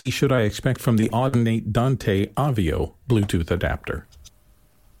latency should I expect from the Audinate Dante Avio Bluetooth adapter?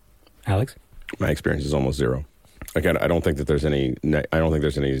 Alex? My experience is almost zero. Again, I don't think that there's any. I don't think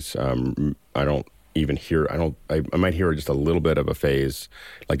there's any. I don't even hear. I might hear just a little bit of a phase,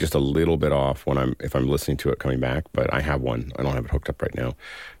 like just a little bit off if I'm listening to it coming back. But I have one. I don't have it hooked up right now.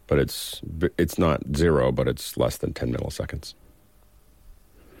 But it's not zero, but it's less than 10 milliseconds.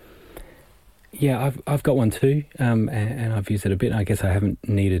 Yeah, I've got one too, and I've used it a bit. I guess I haven't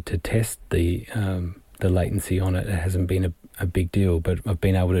needed to test the latency on it. It hasn't been a big deal, but I've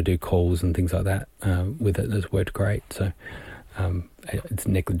been able to do calls and things like that with it. It's worked great, so it's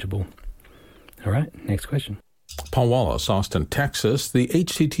negligible. All right, next question. Paul Wallace, Austin, Texas. The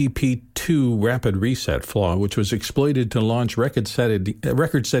HTTP2 rapid reset flaw, which was exploited to launch record-setting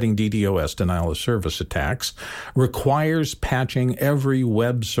DDoS denial of service attacks, requires patching every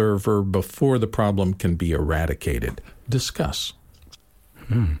web server before the problem can be eradicated. Discuss.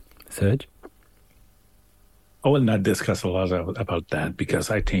 Serge? I will not discuss a lot about that because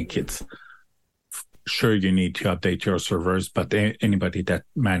I think it's sure you need to update your servers, but anybody that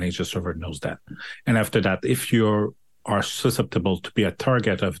manages a server knows that. And after that, if your are susceptible to be a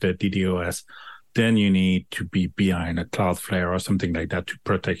target of the DDoS, then you need to be behind a Cloudflare or something like that to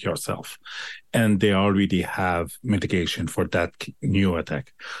protect yourself. And they already have mitigation for that new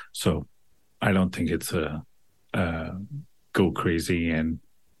attack. So I don't think it's a go crazy and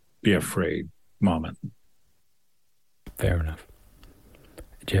be afraid moment. Fair enough.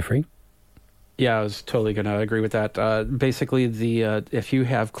 Jeffrey? Yeah, I was totally going to agree with that. Basically, if you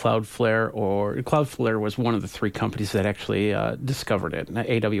have Cloudflare was one of the three companies that actually discovered it.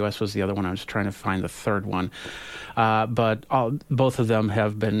 AWS was the other one. I was trying to find the third one. But both of them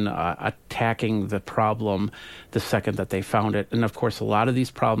have been attacking the problem the second that they found it. And of course, a lot of these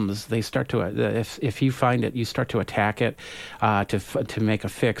problems, they start to, if you find it, you start to attack it to make a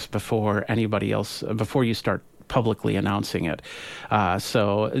fix before anybody else, before you start publicly announcing it.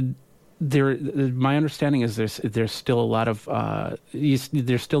 My understanding is there's still a lot of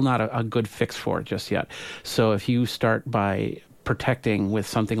there's still not a good fix for it just yet. So if you start by protecting with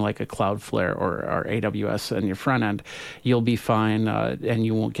something like a Cloudflare or AWS on your front end, you'll be fine, and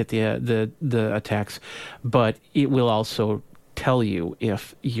you won't get the attacks. But it will also tell you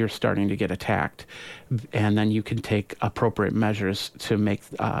if you're starting to get attacked, and then you can take appropriate measures to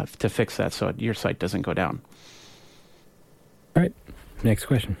fix that so your site doesn't go down. All right, next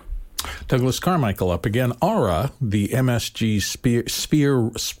question. Douglas Carmichael up again. Aura, the MSG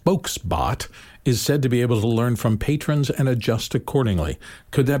Sphere spokesbot, is said to be able to learn from patrons and adjust accordingly.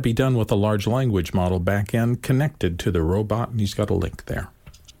 Could that be done with a large language model backend connected to the robot? And he's got a link there.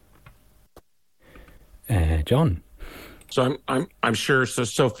 John. So I'm sure. So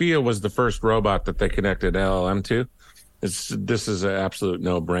Sophia was the first robot that they connected LLM to. This is an absolute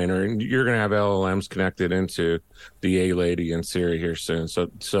no-brainer, and you're going to have LLMs connected into the A-Lady and Siri here soon. So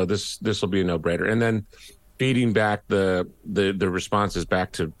this will be a no-brainer, and then feeding back the responses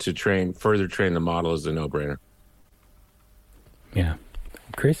back to further train the model is a no-brainer. Yeah,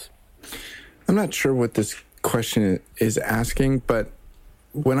 Chris. I'm not sure what this question is asking, but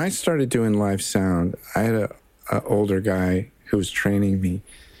when I started doing live sound, I had a older guy who was training me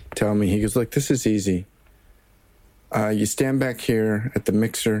tell me, he goes, "Look, this is easy. You stand back here at the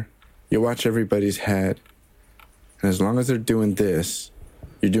mixer, you watch everybody's head, and as long as they're doing this,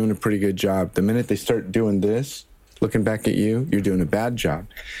 you're doing a pretty good job. The minute they start doing this, looking back at you, you're doing a bad job."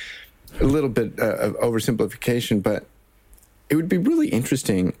 A little bit of oversimplification, but it would be really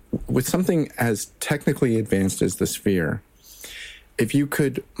interesting with something as technically advanced as the Sphere. If you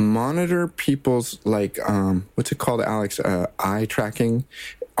could monitor people's, like, what's it called, Alex? Eye tracking,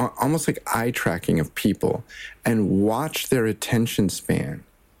 almost like eye tracking of people, and watch their attention span.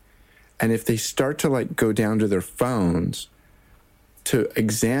 And if they start to, like, go down to their phones to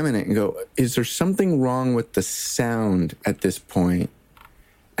examine it and go, is there something wrong with the sound at this point?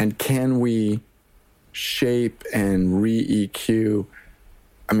 And can we shape and re-EQ?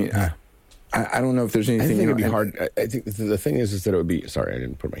 I mean, I don't know if there's anything. I think it'd be hard. I think the thing is that it would be. Sorry, I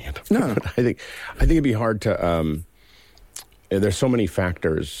didn't put my hand up. No. I think it'd be hard to. There's so many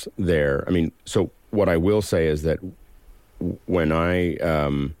factors there. I mean, so what I will say is that when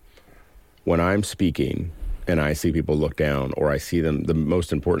I'm speaking and I see people look down, or I see them, the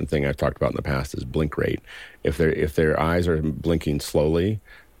most important thing I've talked about in the past is blink rate. If their eyes are blinking slowly,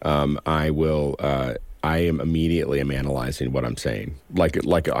 I am immediately analyzing what I'm saying.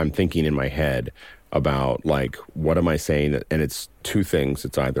 Like I'm thinking in my head about, like, what am I saying? And it's two things.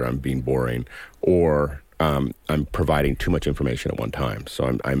 It's either I'm being boring, or I'm providing too much information at one time.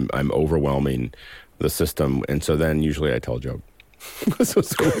 So I'm overwhelming the system, and so then usually I tell a joke. It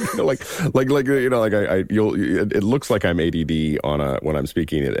looks like I'm ADD when I'm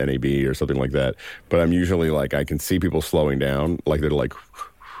speaking at NAB or something like that, but I'm usually, like, I can see people slowing down, like they're like.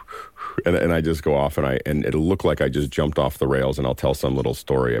 And I just go off, and it'll look like I just jumped off the rails, and I'll tell some little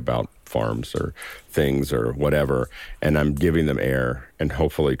story about farms or things or whatever, and I'm giving them air and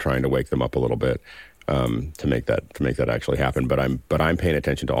hopefully trying to wake them up a little bit to make that actually happen. But I'm paying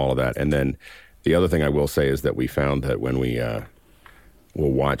attention to all of that. And then the other thing I will say is that we found that when we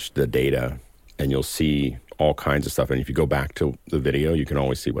will watch the data, and you'll see all kinds of stuff, and if you go back to the video, you can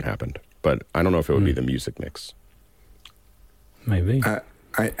always see what happened. But I don't know if it would be the music mix. Maybe.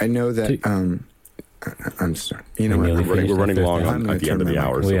 I know that. I'm sorry. You know, we're running long at the end of the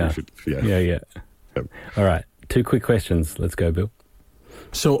hour, so we should. Yeah. All right. 2 quick questions. Let's go, Bill.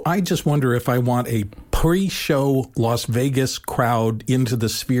 So I just wonder if I want a pre-show Las Vegas crowd into the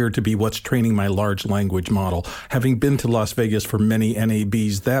Sphere to be what's training my large language model. Having been to Las Vegas for many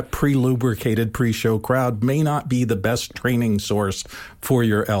NABs, that pre-lubricated pre-show crowd may not be the best training source for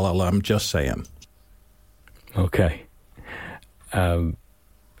your LLM. Just saying. Okay.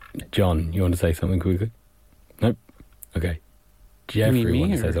 John, you want to say something quickly? Nope. Okay. Jeffrey, me,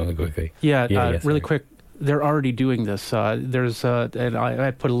 want to say or- something quickly? Yeah, really sorry. quick. They're already doing this. And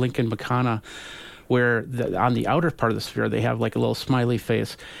I put a link in Makana where on the outer part of the sphere, they have like a little smiley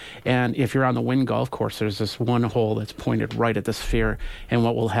face. And if you're on the Wynn golf course, there's this one hole that's pointed right at the sphere. And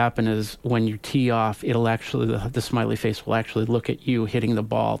what will happen is when you tee off, it'll actually, the smiley face will actually look at you hitting the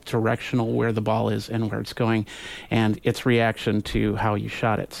ball, directional where the ball is and where it's going, and its reaction to how you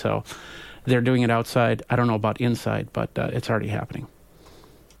shot it. So they're doing it outside. I don't know about inside, but it's already happening.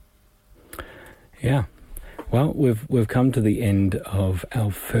 Yeah. Well, we've come to the end of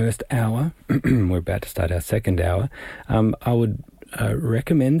our first hour. We're about to start our second hour. I would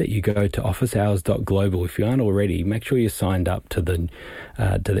recommend that you go to officehours.global. If you aren't already, make sure you're signed up to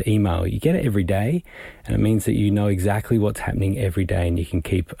the email. You get it every day, and it means that you know exactly what's happening every day, and you can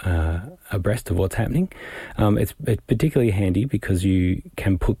keep abreast of what's happening. It's particularly handy because you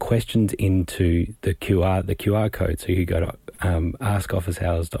can put questions into the QR code. So you go to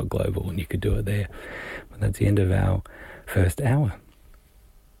askofficehours.global, and you could do it there. But that's the end of our first hour.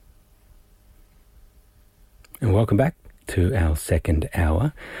 And welcome back to our second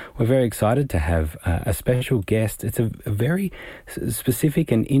hour. We're very excited to have a special guest. It's a very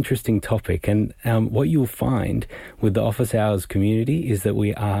specific and interesting topic, and what you'll find with the Office Hours community is that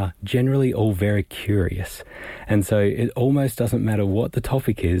we are generally all very curious, and so it almost doesn't matter what the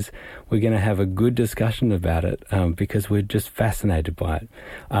topic is, we're going to have a good discussion about it because we're just fascinated by it.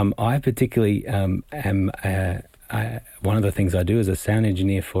 I particularly am one of the things I do is a sound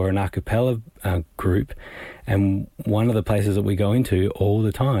engineer for an a cappella group, and one of the places that we go into all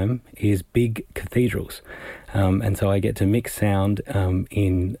the time is big cathedrals, and so I get to mix sound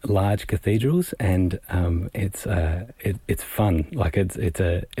in large cathedrals, and it's fun. Like it's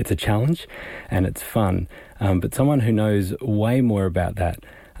a challenge, and it's fun. But someone who knows way more about that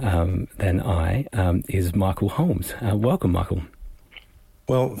than I is Michael Holmes. Welcome, Michael.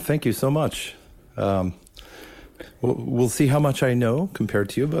 Well, thank you so much. We'll see how much I know compared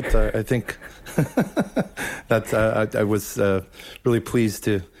to you, but I think that I was really pleased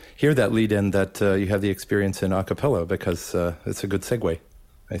to hear that lead in that you have the experience in a cappella, because it's a good segue,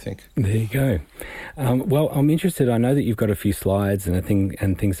 I think. There you go. Well, I'm interested. I know that you've got a few slides and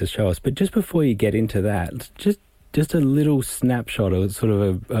things to show us, but just before you get into that, just a little snapshot or sort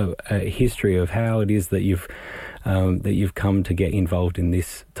of a history of how it is that you've come to get involved in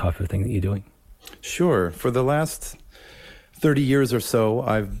this type of thing that you're doing. Sure. For the last 30 years or so,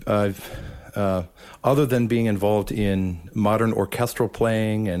 I've other than being involved in modern orchestral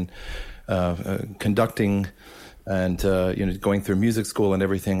playing and conducting and going through music school and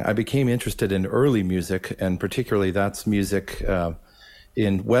everything, I became interested in early music, and particularly that's music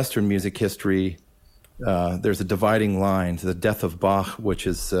in Western music history. There's a dividing line to the death of Bach, which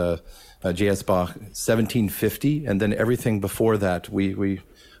is J.S. Bach, 1750, and then everything before that we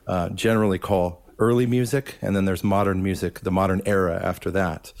generally call early music, and then there's modern music, the modern era after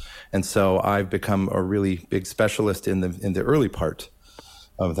that. And so I've become a really big specialist in the early part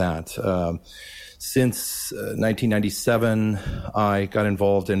of that. Since 1997, I got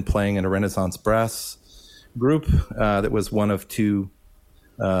involved in playing in a Renaissance brass group that was one of two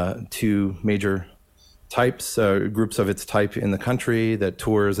major types, groups of its type in the country that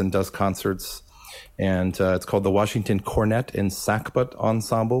tours and does concerts. And it's called the Washington Cornett and Sackbutt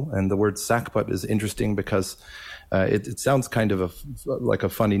Ensemble. And the word Sackbutt is interesting because it sounds kind of like a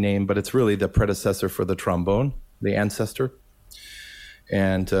funny name, but it's really the predecessor for the trombone, the ancestor.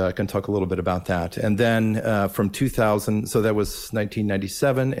 And I can talk a little bit about that. And then from 2000, so that was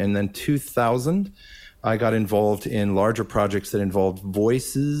 1997. And then 2000, I got involved in larger projects that involved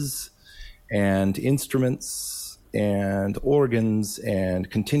voices and instruments and organs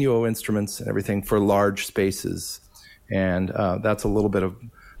and continuo instruments and everything for large spaces. And that's a little bit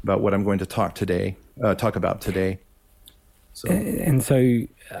about what I'm going to talk about today. So. And so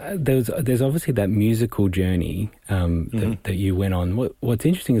there's obviously that musical journey that you went on. What's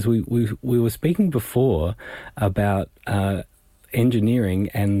interesting is we were speaking before about engineering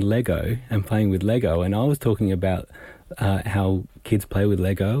and Lego and playing with Lego, and I was talking about how kids play with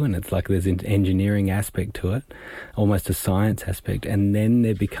Lego, and it's like there's an engineering aspect to it, almost a science aspect, and then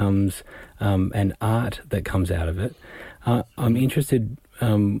there becomes an art that comes out of it. I'm interested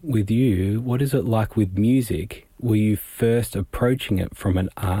with you, what is it like with music? Were you first approaching it from an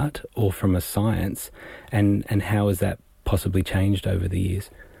art or from a science, and how has that possibly changed over the years?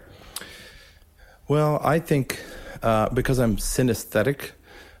 Well, I think because I'm synesthetic,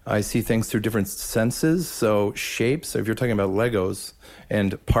 I see things through different senses. So shapes, if you're talking about Legos,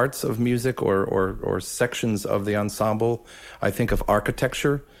 and parts of music or sections of the ensemble, I think of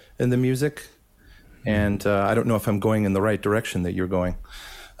architecture in the music. And I don't know if I'm going in the right direction that you're going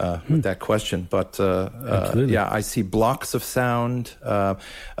with that question. But yeah, I see blocks of sound.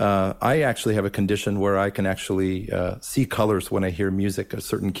 I actually have a condition where I can actually see colors when I hear music at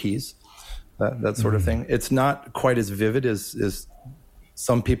certain keys, that sort of thing. It's not quite as vivid as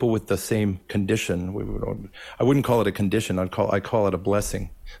some people with the same condition. I wouldn't call it a condition. I call it a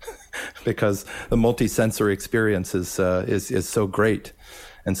blessing, because the multi-sensory experience is so great.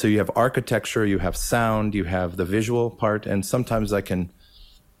 And so you have architecture, you have sound, you have the visual part, and sometimes I can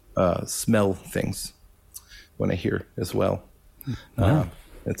smell things when I hear as well. Wow.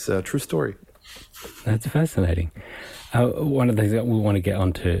 It's a true story. That's fascinating. One of the things that we want to get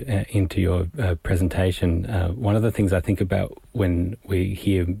into your presentation, one of the things I think about when we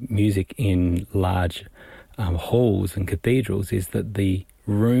hear music in large halls and cathedrals is that the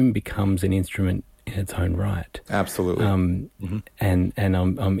room becomes an instrument in its own right. Absolutely. And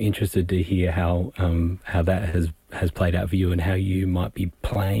I'm interested to hear how that has played out for you and how you might be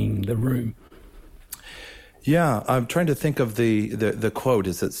playing the room. Yeah, I'm trying to think of the quote.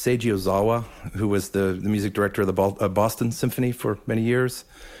 Is it Seiji Ozawa, who was the music director of the Boston Symphony for many years?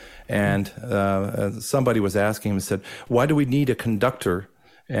 And somebody was asking him, said, why do we need a conductor?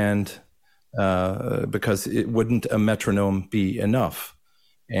 And because wouldn't a metronome be enough?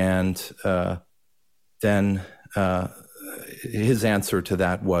 And then his answer to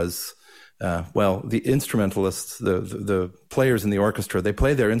that was, well, the instrumentalists, the players in the orchestra, they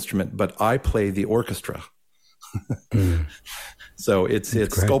play their instrument, but I play the orchestra. So it's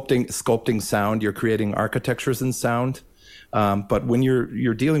sculpting sound. You're creating architectures in sound. But when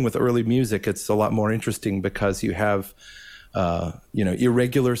you're dealing with early music, it's a lot more interesting because you have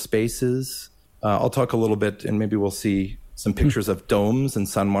irregular spaces. I'll talk a little bit, and maybe we'll see some pictures of domes in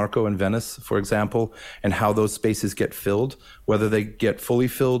San Marco and Venice, for example, and how those spaces get filled. Whether they get fully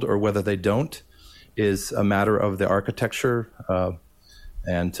filled or whether they don't is a matter of the architecture.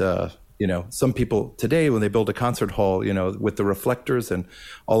 Some people today, when they build a concert hall, with the reflectors and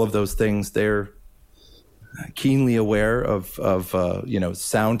all of those things, they're keenly aware of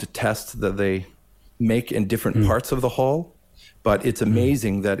sound tests that they make in different parts of the hall. But it's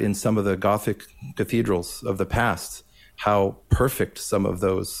amazing that in some of the Gothic cathedrals of the past, how perfect some of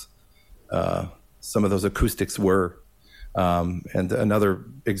those acoustics were. And another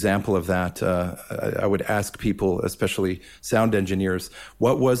example of that, I would ask people, especially sound engineers,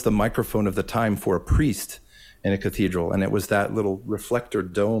 what was the microphone of the time for a priest in a cathedral? And it was that little reflector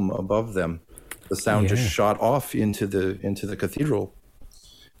dome above them. The sound just shot off into the cathedral.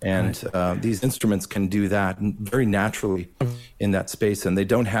 And these instruments can do that very naturally in that space. And they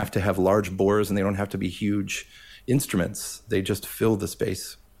don't have to have large bores, and they don't have to be huge instruments. They just fill the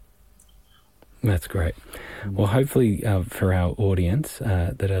space. That's great. Well, hopefully for our audience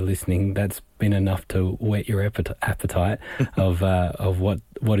that are listening, that's been enough to whet your appetite of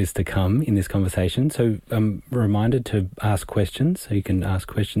what is to come in this conversation. So I'm reminded to ask questions. So you can ask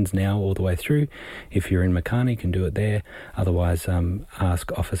questions now all the way through. If you're in Makani, you can do it there. Otherwise, ask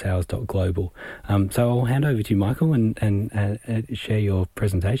officehours.global. So I'll hand over to you, Michael, and share your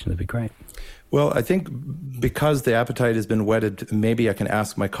presentation. That'd be great. Well, I think because the appetite has been whetted, maybe I can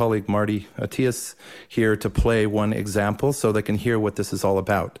ask my colleague Marty Attias here to play one example so they can hear what this is all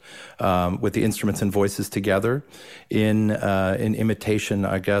about, with the instruments and voices together in imitation,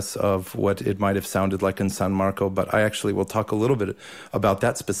 I guess, of what it might have sounded like in San Marco. But I actually will talk a little bit about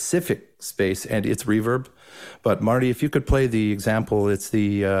that specific space and its reverb. But Marty, if you could play the example, it's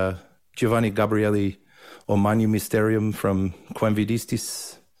the Giovanni Gabrieli O Magnum Mysterium from Quem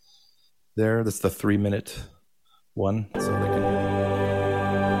Vidistis. That's the 3-minute one. So they can...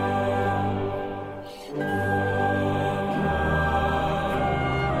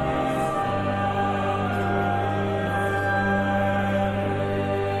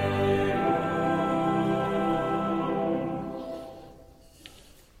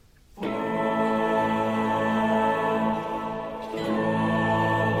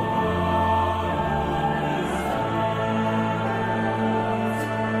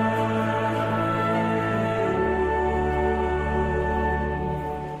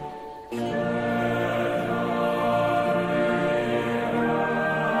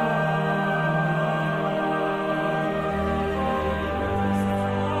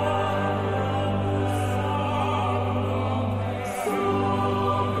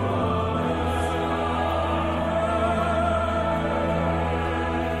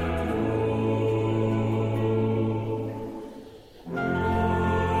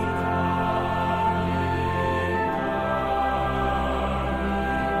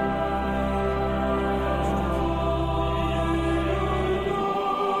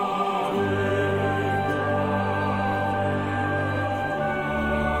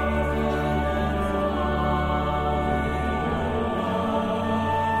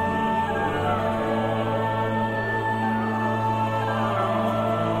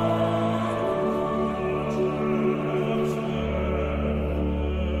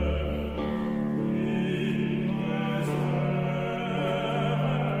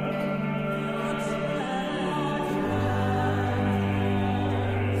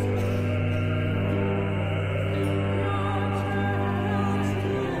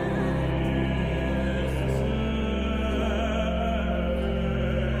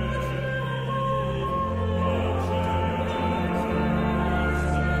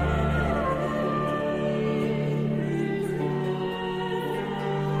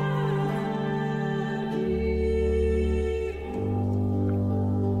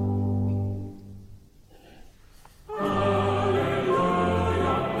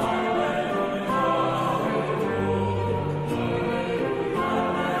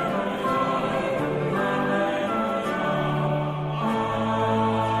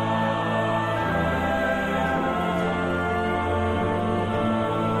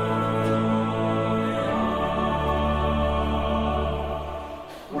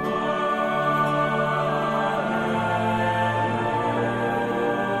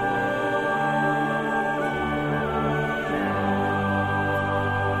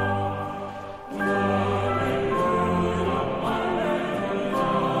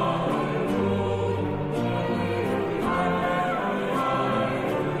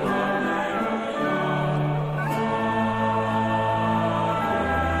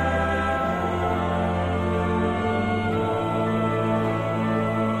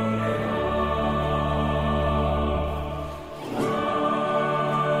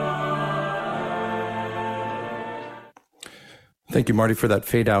 Thank you, Marty, for that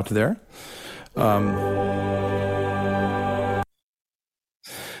fade out there.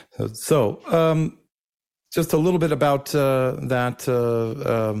 Just a little bit about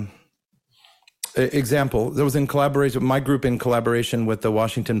that example. That was in collaboration, my group in collaboration with the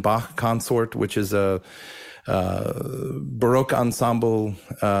Washington Bach Consort, which is a baroque ensemble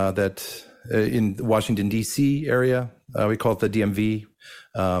that in the Washington, D.C. area. We call it the DMV.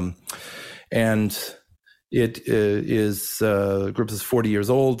 And it is the group is 40 years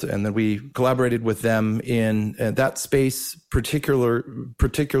old, and then we collaborated with them in that space.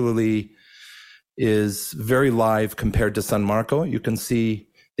 Particularly is very live compared to San Marco. You can see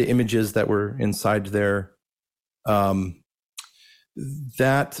the images that were inside there. That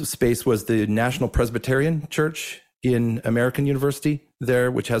space was the National Presbyterian Church in American University there,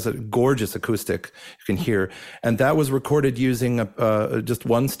 which has a gorgeous acoustic you can hear. And that was recorded using just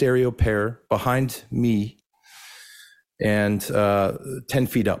one stereo pair behind me and 10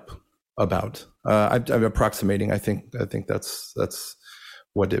 feet up about. I'm approximating. I think that's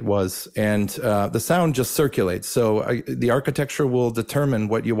what it was. And the sound just circulates. So the architecture will determine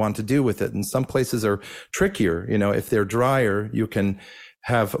what you want to do with it. And some places are trickier. You know, if they're drier, you can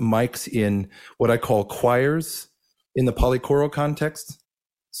have mics in what I call choirs in the polychoral context.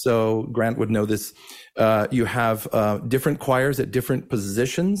 So Grant would know this. You have different choirs at different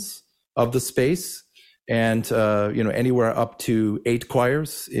positions of the space. And, anywhere up to 8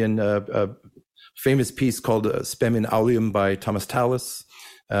 choirs in a famous piece called Spem in Aulium by Thomas Tallis.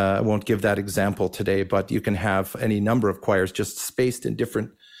 I won't give that example today, but you can have any number of choirs just spaced in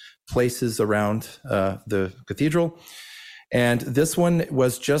different places around the cathedral. And this one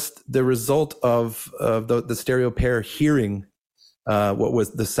was just the result of the stereo pair hearing what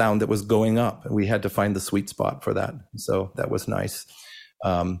was the sound that was going up. We had to find the sweet spot for that. So that was nice.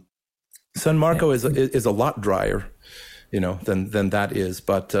 San Marco is a lot drier, than that is,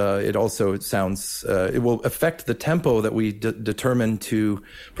 but it also sounds. It will affect the tempo that we determine to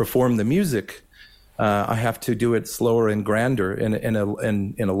perform the music. I have to do it slower and grander in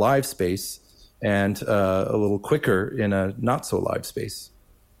a live space, and a little quicker in a not so live space.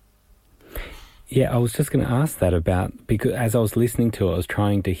 Yeah, I was just going to ask that about, because as I was listening to it, I was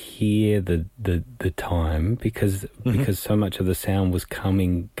trying to hear the time because so much of the sound was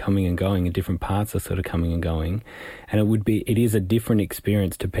coming and going, and different parts are sort of coming and going, and it is a different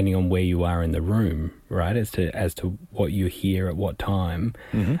experience depending on where you are in the room, right? As to what you hear at what time,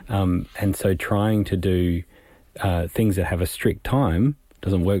 and so trying to do things that have a strict time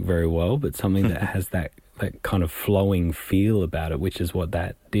doesn't work very well, but something that has that kind of flowing feel about it, which is what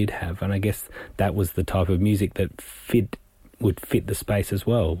that did have. And I guess that was the type of music that would fit the space as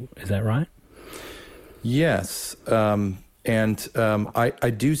well. Is that right? Yes. I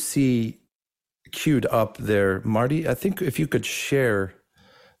do see queued up there, Marty, I think if you could share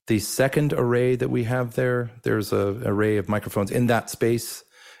the second array that we have there. There's an array of microphones in that space.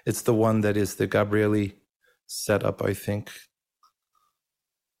 It's the one that is the Gabrieli setup, I think.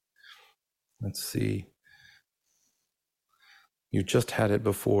 Let's see. You just had it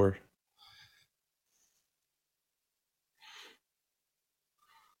before.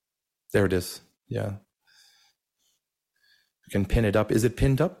 There it is. Yeah. You can pin it up. Is it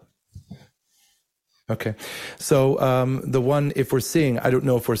pinned up? Okay. So the one, if we're seeing, I don't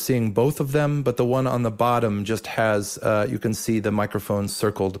know if we're seeing both of them, but the one on the bottom just has, you can see the microphone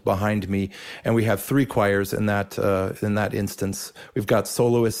circled behind me. And we have 3 choirs in that instance. We've got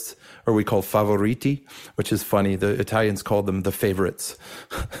soloists, or we call favoriti, which is funny. The Italians call them the favorites,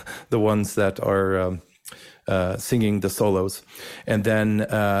 the ones that are singing the solos. And then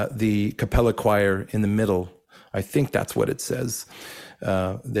the cappella choir in the middle. I think that's what it says.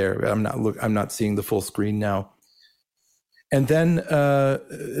 There, I'm not seeing the full screen now. And then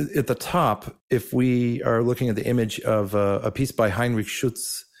at the top, if we are looking at the image of a piece by Heinrich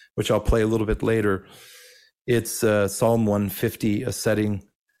Schütz, which I'll play a little bit later, it's Psalm 150, a setting.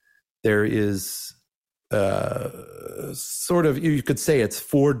 There is sort of, you could say it's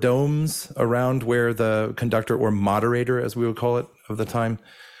 4 domes around where the conductor, or moderator, as we would call it of the time,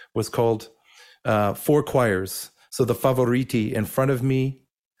 was called. 4 choirs. So the favoriti in front of me,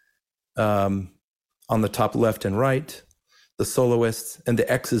 on the top left and right, the soloists, and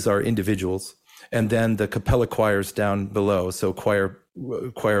the X's are individuals, and then the cappella choirs down below. So choir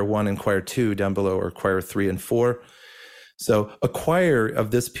 1 and choir 2 down below, or choir 3 and 4. So a choir of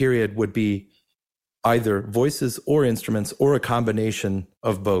this period would be either voices or instruments, or a combination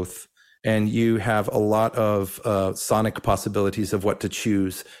of both. And you have a lot of sonic possibilities of what to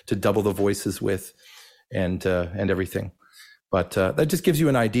choose to double the voices with, and everything. But that just gives you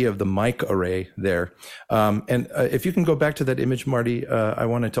an idea of the mic array there. And if you can go back to that image, Marty, I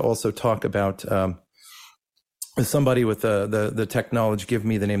wanted to also talk about somebody with the technology give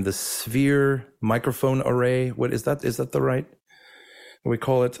me the name, the sphere microphone array. What is that? Is that the right, what we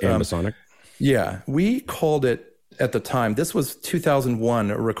call it? Ambisonic? Yeah, we called it at the time. This was 2001,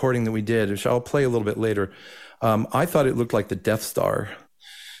 a recording that we did, which I'll play a little bit later. I thought it looked like the Death Star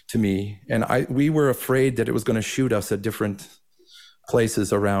to me. And we were afraid that it was going to shoot us at different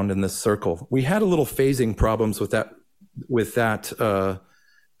places around in this circle. We had a little phasing problems with that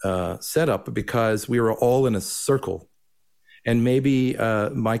setup because we were all in a circle, and maybe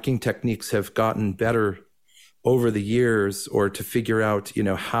miking techniques have gotten better over the years, or to figure out,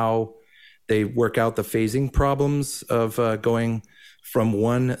 how they work out the phasing problems of going from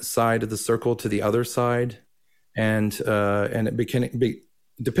one side of the circle to the other side, and it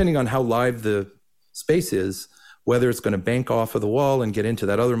depending on how live the space is, whether it's going to bank off of the wall and get into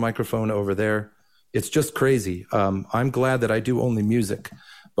that other microphone over there. It's just crazy. I'm glad that I do only music,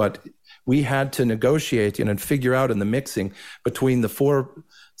 but we had to negotiate and figure out in the mixing between the 4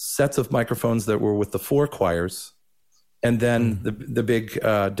 sets of microphones that were with the 4 choirs, and then the big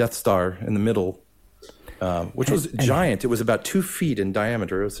Death Star in the middle, which was giant. It was about 2 feet in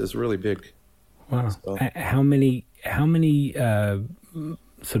diameter. It was really big. Wow. So. How many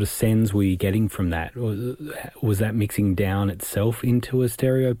sort of sends were you getting from that? Was that mixing down itself into a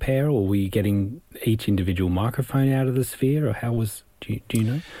stereo pair, or were you getting each individual microphone out of the sphere, or how was? Do you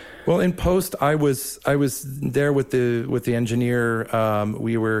know? Well, in post, I was there with the engineer.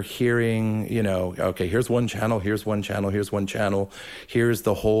 We were hearing, okay, here's one channel, here's one channel, here's one channel, here's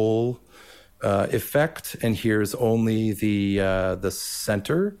the whole effect, and here's only the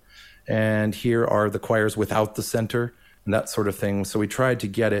center, and here are the choirs without the center, and that sort of thing. So we tried to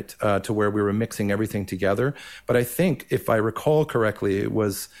get it to where we were mixing everything together. But I think, if I recall correctly, it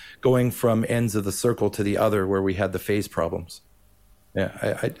was going from ends of the circle to the other where we had the phase problems.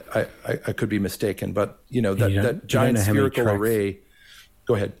 Yeah, I could be mistaken, but that giant spherical array.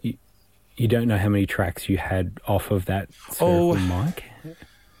 Go ahead. You don't know how many tracks you had off of that spherical mic?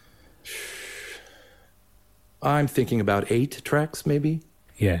 I'm thinking about 8 tracks, maybe.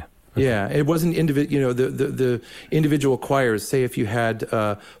 Yeah. Okay. Yeah, it wasn't the individual choirs. Say if you had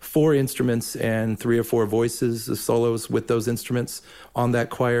 4 instruments and 3 or 4 voices, the solos with those instruments on that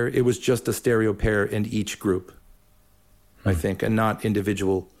choir, it was just a stereo pair in each group, I think, and not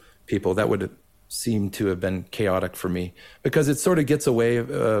individual people. That would seem to have been chaotic for me, because it sort of gets away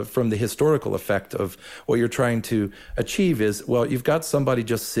from the historical effect of what you're trying to achieve is, well, you've got somebody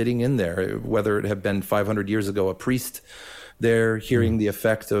just sitting in there, whether it had been 500 years ago, a priest there hearing the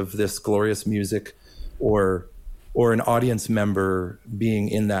effect of this glorious music, or an audience member being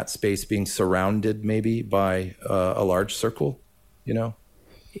in that space, being surrounded maybe by a large circle,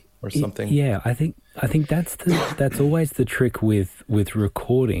 or something. Yeah, I think that's always the trick with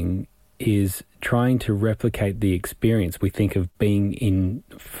recording, is trying to replicate the experience we think of being in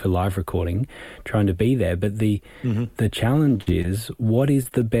for live recording, trying to be there. But the challenge is, what is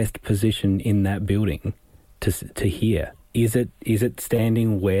the best position in that building to hear? Is it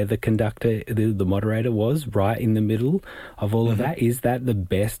standing where the conductor, the moderator was, right in the middle of all of that? Is that the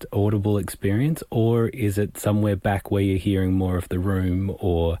best audible experience, or is it somewhere back where you're hearing more of the room?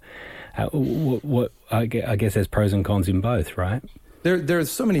 Or what I guess there's pros and cons in both, right? There's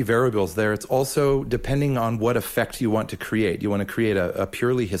so many variables there. It's also depending on what effect you want to create. You want to create a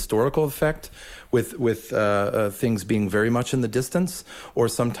purely historical effect with things being very much in the distance, or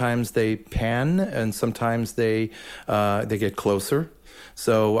sometimes they pan and sometimes they get closer.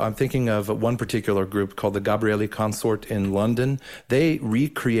 So I'm thinking of one particular group called the Gabrieli Consort in London. They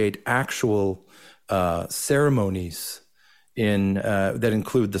recreate actual ceremonies that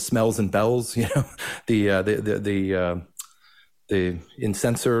include the smells and bells, the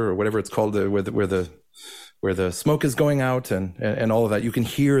incenser, or whatever it's called, where the smoke is going out, and all of that. You can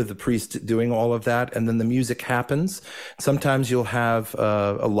hear the priest doing all of that, and then the music happens. Sometimes you'll have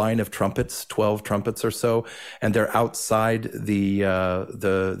a line of trumpets, 12 trumpets or so, and they're outside the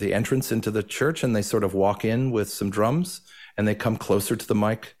entrance into the church, and they sort of walk in with some drums, and they come closer to the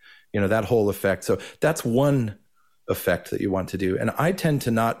mic. That whole effect. So that's one effect that you want to do. And I tend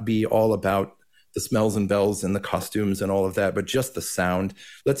to not be all about the smells and bells and the costumes and all of that, but just the sound.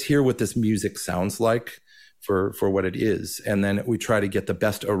 Let's hear what this music sounds like for what it is. And then we try to get the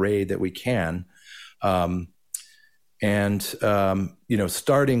best array that we can.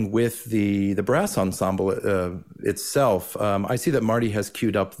 Starting with the brass ensemble itself, I see that Marty has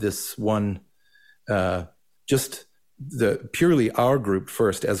queued up this one, just purely our group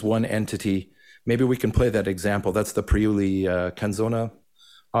first as one entity, maybe we can play that example. That's the Priuli Canzona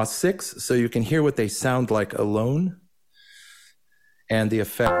A6. So you can hear what they sound like alone, and the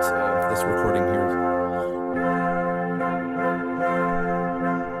effect of this recording here.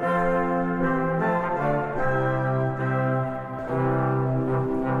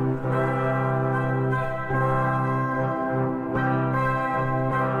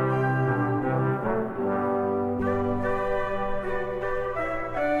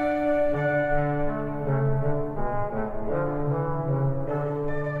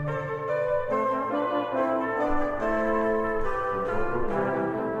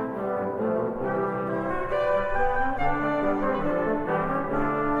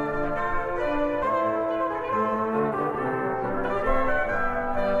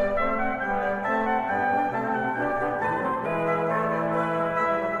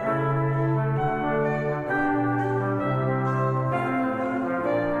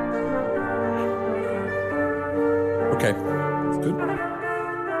 Okay, that's good.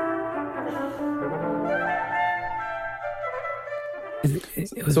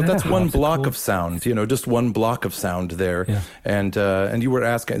 So that's one block of sound, just one block of sound there. Yeah. And you were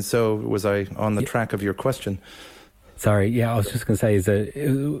asking, so was I on the track of your question? Sorry, yeah, I was just going to say,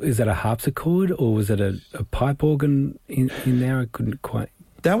 is that a harpsichord or was it a pipe organ in there? I couldn't quite...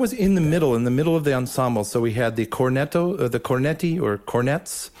 That was in the middle of the ensemble. So we had the cornetti or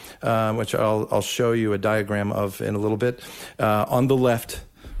cornets, which I'll show you a diagram of in a little bit, on the left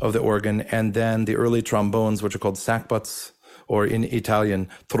of the organ, and then the early trombones, which are called sackbutts, or in Italian,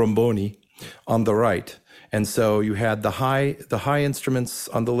 tromboni, on the right. And so you had the high instruments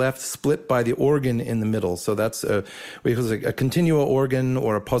on the left split by the organ in the middle. So that's a continuo organ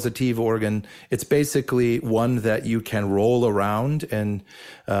or a positive organ. It's basically one that you can roll around, and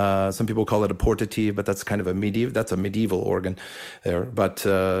some people call it a portative, but that's kind of a medieval organ there. But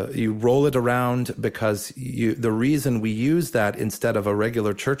you roll it around because the reason we use that instead of a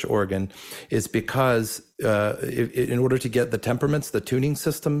regular church organ is because in order to get the temperaments, the tuning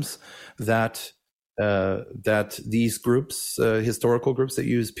systems that these groups, historical groups that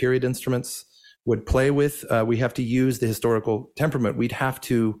use period instruments would play with, we have to use the historical temperament. We'd have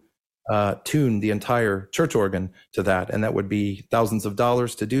to tune the entire church organ to that, and that would be thousands of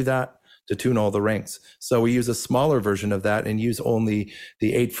dollars to do that, to tune all the ranks. So we use a smaller version of that and use only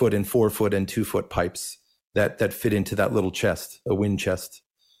the 8-foot and 4-foot and 2-foot pipes that fit into that little chest, a wind chest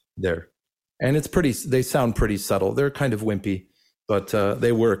there. And they sound pretty subtle. They're kind of wimpy, but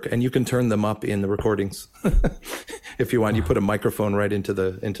they work, and you can turn them up in the recordings if you want. You put a microphone right into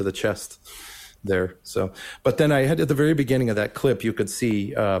the chest there. So, but then I had at the very beginning of that clip, you could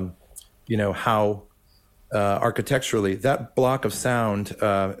see, how architecturally that block of sound,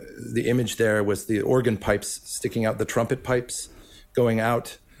 the image there was the organ pipes sticking out, the trumpet pipes going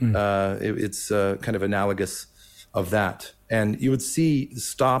out. It's kind of analogous of that. And you would see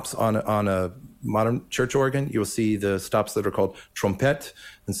stops on a modern church organ. You'll see the stops that are called trompette,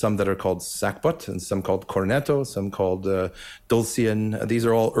 and some that are called sackbutt, and some called cornetto, some called dulcian. These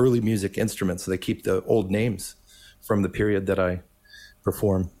are all early music instruments, so they keep the old names from the period that I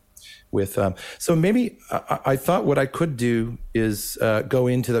perform with. So maybe I thought what I could do is go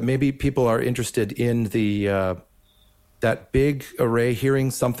into that. Maybe people are interested in the that big array,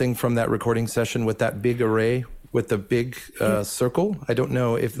 hearing something from that recording session with that big array, with the big circle. I don't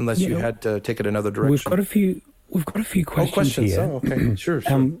know unless you had to take it another direction. We've got a few questions here. Oh, okay, sure.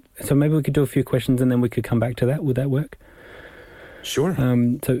 So maybe we could do a few questions and then we could come back to that. Would that work? Sure.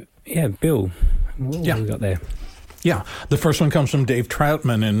 Bill, what have we got there? Yeah, the first one comes from Dave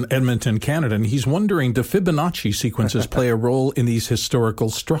Troutman in Edmonton, Canada, and he's wondering, do Fibonacci sequences play a role in these historical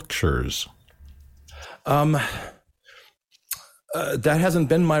structures? That hasn't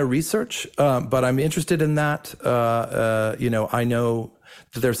been my research, but I'm interested in that. I know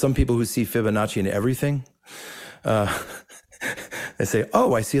that there are some people who see Fibonacci in everything. They say,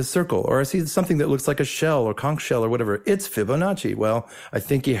 oh, I see a circle, or I see something that looks like a shell or conch shell or whatever. It's Fibonacci. Well, I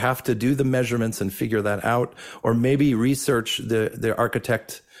think you have to do the measurements and figure that out, or maybe research the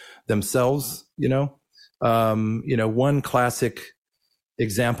architect themselves. One classic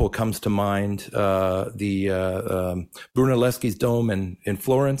example comes to mind, the Brunelleschi's dome in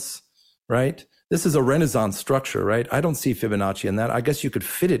Florence, right? This is a Renaissance structure, right? I don't see Fibonacci in that. I guess you could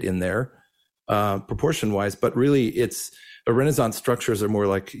fit it in there proportion-wise, but really it's Renaissance structures are more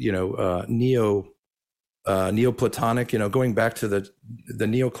like, Neoplatonic, going back to the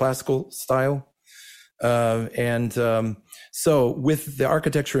neoclassical style. So with the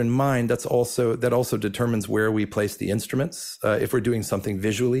architecture in mind, that also determines where we place the instruments. If we're doing something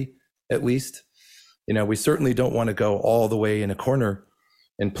visually, at least, we certainly don't want to go all the way in a corner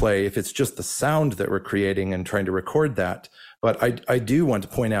and play if it's just the sound that we're creating and trying to record that. But I do want to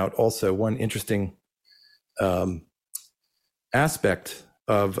point out also one interesting aspect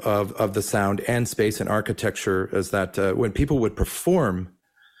of the sound and space and architecture is that when people would perform,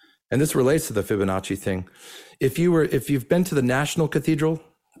 and this relates to the Fibonacci thing, if you've been to the National Cathedral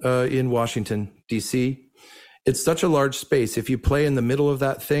in Washington, D.C., it's such a large space. If you play in the middle of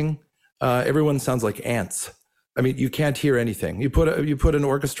that thing, everyone sounds like ants. I mean, you can't hear anything. You put an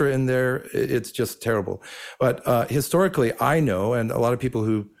orchestra in there, it's just terrible. But historically, I know, and a lot of people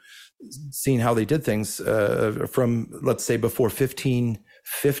who seen how they did things from, let's say, before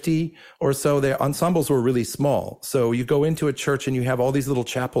 1550 or so, the ensembles were really small. So you go into a church and you have all these little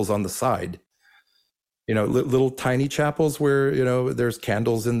chapels on the side, little tiny chapels where, there's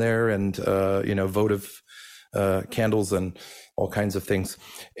candles in there and, votive candles and all kinds of things.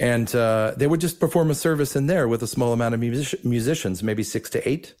 And they would just perform a service in there with a small amount of musicians, maybe 6 to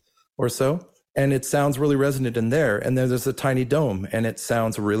 8 or so. And it sounds really resonant in there. And then there's a tiny dome and it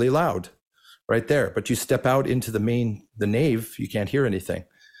sounds really loud right there. But you step out into the nave, you can't hear anything.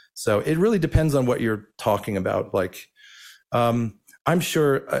 So it really depends on what you're talking about. Like, I'm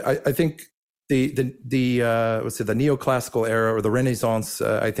sure, I think the neoclassical era or the Renaissance,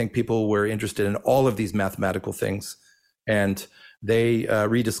 I think people were interested in all of these mathematical things. And they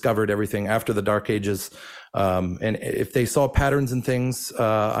rediscovered everything after the Dark Ages. And if they saw patterns and things,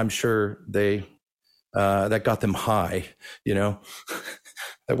 I'm sure that got them high, that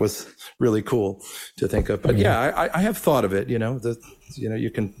was really cool to think of. But yeah, I have thought of it, you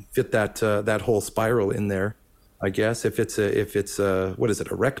can fit that whole spiral in there, I guess, if it's what is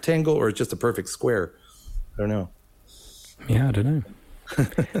it, a rectangle or just a perfect square? I don't know. Yeah, I don't know.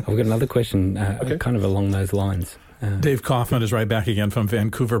 I've got another question kind of along those lines. Dave Kaufman is right back again from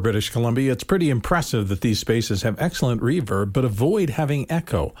Vancouver, British Columbia. It's pretty impressive that these spaces have excellent reverb, but avoid having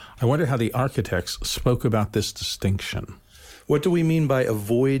echo. I wonder how the architects spoke about this distinction. What do we mean by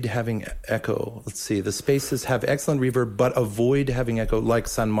avoid having echo? Let's see. The spaces have excellent reverb, but avoid having echo, like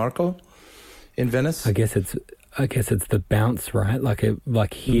San Marco in Venice? I guess it's the bounce, right?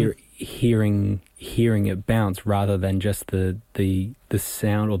 Hearing it bounce rather than just the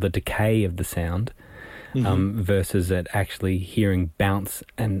sound or the decay of the sound. Versus it actually hearing bounce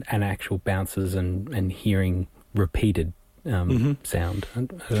and actual bounces and hearing repeated sound. I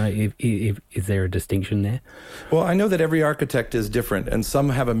don't know, is there a distinction there? Well, I know that every architect is different, and some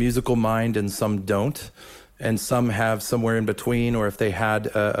have a musical mind and some don't, and some have somewhere in between, or if they had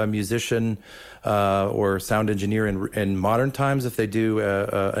a musician or sound engineer in modern times, if they do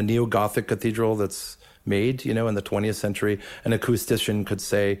a neo-Gothic cathedral that's made, in the 20th century, an acoustician could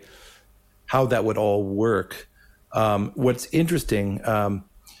say how that would all work. What's interesting,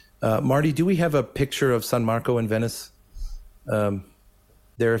 Marty, do we have a picture of San Marco in Venice?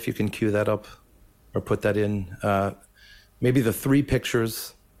 There, if you can cue that up or put that in. Maybe the 3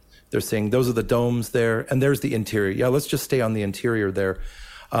 pictures, they're saying those are the domes there, and there's the interior. Yeah, let's just stay on the interior there.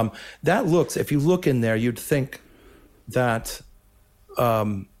 That looks, if you look in there, you'd think that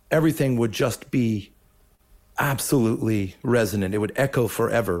everything would just be absolutely resonant. It would echo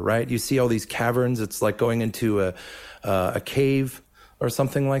forever, right? You see all these caverns. It's like going into a cave or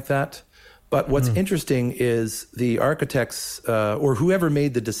something like that. But what's interesting is the architects or whoever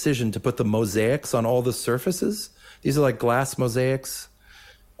made the decision to put the mosaics on all the surfaces. These are like glass mosaics.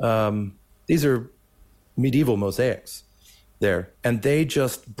 These are medieval mosaics there. And they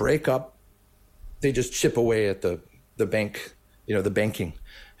just break up. They just chip away at the bank, the banking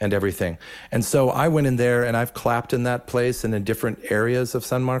and everything. And so I went in there and I've clapped in that place and in different areas of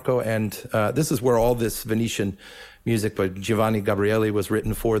San Marco. And this is where all this Venetian music by Giovanni Gabrieli was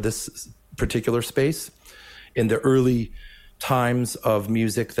written for this particular space. In the early times of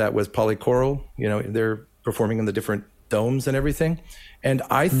music that was polychoral, they're performing in the different domes and everything. And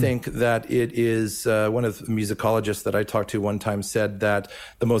I think that it is, one of the musicologists that I talked to one time said that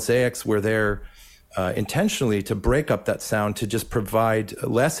the mosaics were there intentionally to break up that sound, to just provide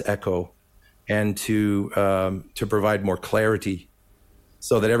less echo and to provide more clarity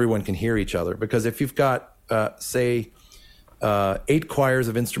so that everyone can hear each other. Because if you've got, say, 8 choirs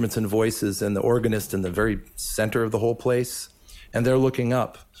of instruments and voices and the organist in the very center of the whole place, and they're looking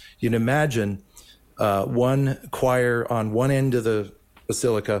up, you'd imagine one choir on one end of the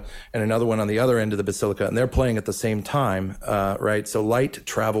basilica and another one on the other end of the basilica, and they're playing at the same time, right? So light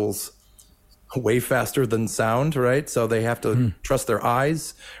travels way faster than sound, right? So they have to trust their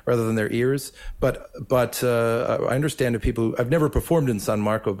eyes rather than their ears. But I understand that people, I've never performed in San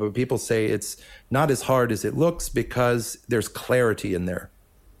Marco, but people say it's not as hard as it looks because there's clarity in there.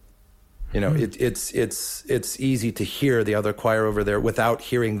 It's easy to hear the other choir over there without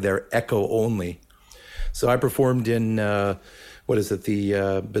hearing their echo only. So I performed in the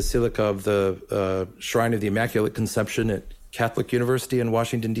Basilica of the Shrine of the Immaculate Conception at Catholic University in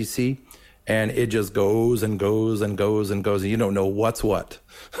Washington, D.C., and it just goes and goes and goes and goes, and you don't know what's what.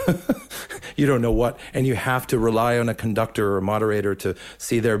 You don't know what, and you have to rely on a conductor or moderator to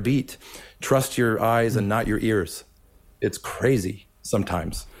see their beat. Trust your eyes and not your ears. It's crazy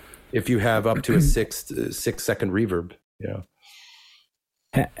sometimes if you have up to a 6-second reverb.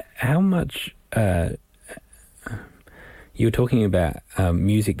 How much you were talking about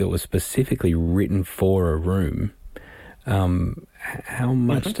music that was specifically written for a room. How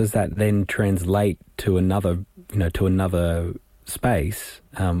much does that then translate to another space?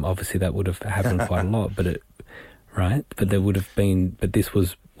 Obviously, that would have happened quite a lot, but this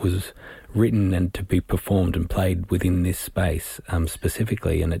was written and to be performed and played within this space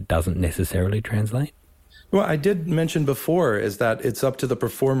specifically, and it doesn't necessarily translate. Well, I did mention before is that it's up to the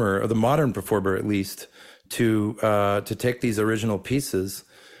performer, or the modern performer at least, to take these original pieces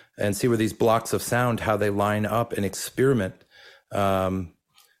and see where these blocks of sound, how they line up, and experiment, and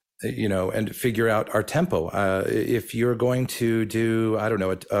figure out our tempo. If you're going to do, I don't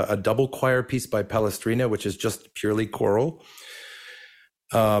know, a double choir piece by Palestrina, which is just purely choral,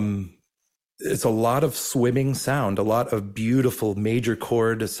 it's a lot of swimming sound, a lot of beautiful major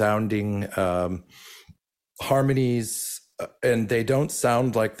chord sounding harmonies, and they don't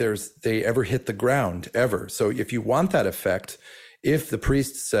sound like they ever hit the ground, ever. So if you want that effect, if the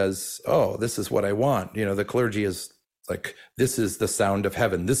priest says, "Oh, this is what I want," the clergy is like, "This is the sound of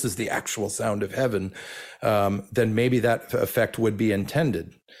heaven. This is the actual sound of heaven," then maybe that effect would be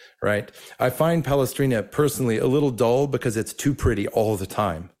intended, right? I find Palestrina personally a little dull because it's too pretty all the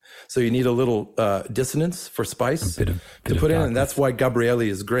time. So you need a little dissonance for spice to put in, and that's why Gabrieli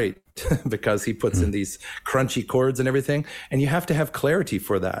is great because he puts in these crunchy chords and everything, and you have to have clarity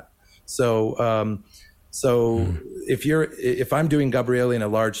for that. So if I'm doing Gabrieli in a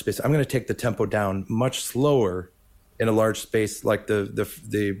large space, I'm going to take the tempo down much slower in a large space like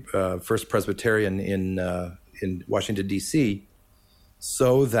the First Presbyterian in Washington D.C.,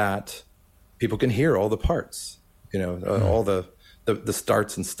 so that people can hear all the parts, all the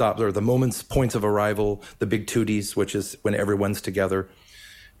starts and stops, or the moments, points of arrival, the big tooties, which is when everyone's together.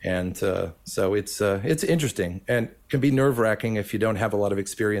 And so it's interesting and can be nerve-wracking if you don't have a lot of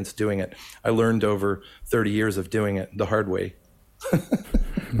experience doing it. I learned over 30 years of doing it the hard way.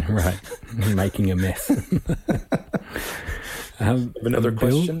 Right, making a mess. Another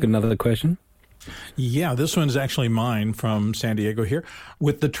question? Bill, another question? Yeah, this one's actually mine from San Diego here.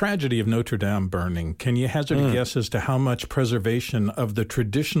 With the tragedy of Notre Dame burning, can you hazard a guess as to how much preservation of the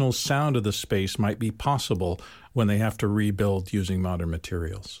traditional sound of the space might be possible when they have to rebuild using modern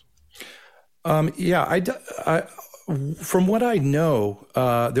materials? From what I know,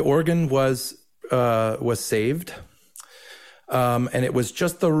 the organ was saved, and it was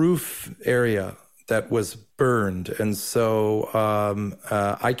just the roof area that was burned. And so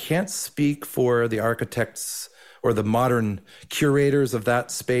I can't speak for the architects or the modern curators of that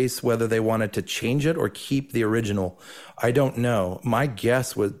space, whether they wanted to change it or keep the original. I don't know. My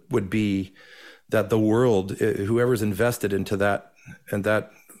guess would be that the world, whoever's invested into that and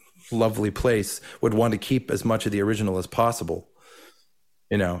that lovely place, would want to keep as much of the original as possible.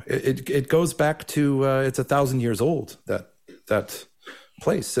 It goes back to, it's 1,000 years old, that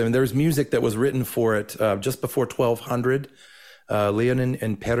place. I mean, there's music that was written for it just before 1200. Leonin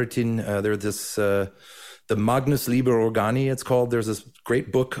and Peretin, there's the Magnus Liber Organi, it's called. There's this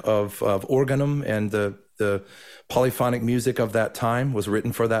great book of organum, and the polyphonic music of that time was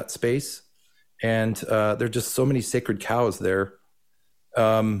written for that space. And there are just so many sacred cows there.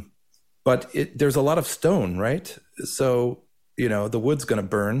 But there's a lot of stone, right? So, the wood's going to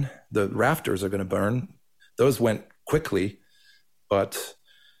burn. The rafters are going to burn. Those went quickly. But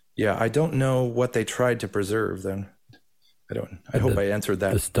yeah, I don't know what they tried to preserve then. I hope I answered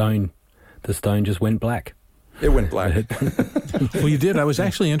that. The stone just went black. It went black. Well, you did. I was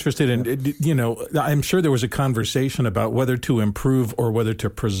actually interested in, I'm sure there was a conversation about whether to improve or whether to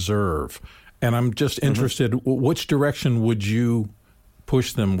preserve. And I'm just interested, which direction would you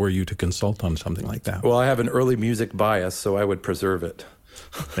push them were you to consult on something like that? Well, I have an early music bias, so I would preserve it.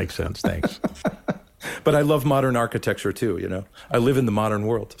 Makes sense. Thanks. But I love modern architecture too, I live in the modern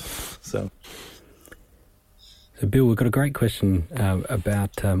world. So Bill, we've got a great question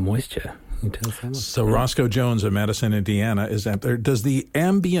about moisture. Can you tell us how much? So Roscoe Jones of Madison, Indiana is out there. Does the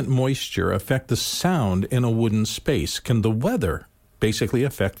ambient moisture affect the sound in a wooden space? Can the weather basically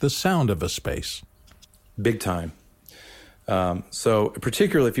affect the sound of a space? Big time. So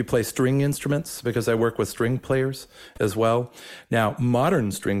particularly if you play string instruments, because I work with string players as well. Now,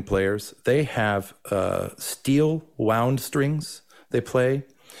 modern string players, they have steel wound strings they play.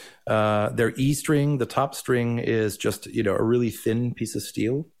 Their E string, the top string is just, a really thin piece of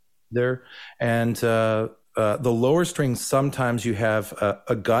steel there. And the lower strings, sometimes you have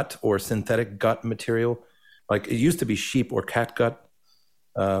a gut or synthetic gut material. Like it used to be sheep or cat gut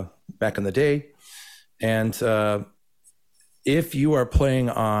back in the day. And if you are playing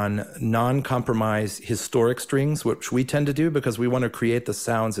on non-compromised historic strings, which we tend to do because we want to create the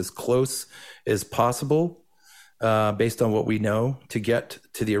sounds as close as possible based on what we know to get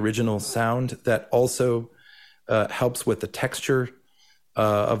to the original sound, that also helps with the texture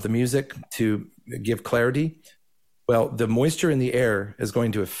of the music to give clarity. Well, the moisture in the air is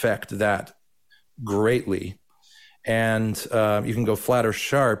going to affect that greatly. And you can go flat or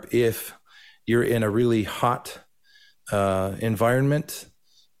sharp if you're in a really hot environment.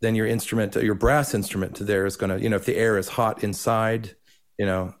 Then your brass instrument there is going to, if the air is hot inside,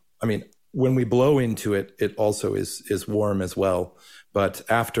 when we blow into it, it also is warm as well. But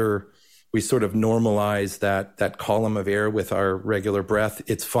after we sort of normalize that column of air with our regular breath,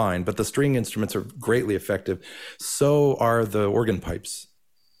 it's fine. But the string instruments are greatly effective. So are the organ pipes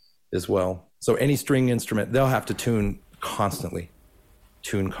as well. So any string instrument, they'll have to tune constantly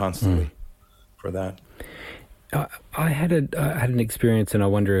for that. I had an experience, and I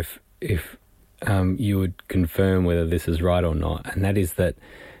wonder if you would confirm whether this is right or not. And that is that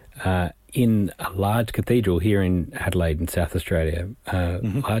in a large cathedral here in Adelaide in South Australia,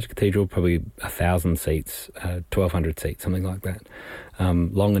 large cathedral, probably 1,000 seats, 1,200 seats, something like that,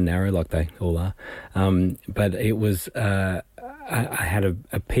 long and narrow like they all are. But it was, I had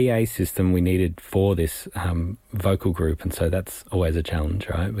a PA system we needed for this vocal group, and so that's always a challenge,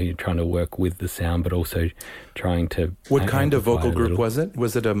 right? When you're trying to work with the sound, but also trying to... What kind of vocal group was it?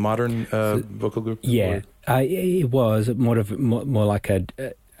 Was it a modern vocal group? Yeah, it was more like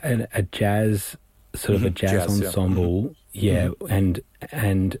a jazz, sort of a jazz ensemble,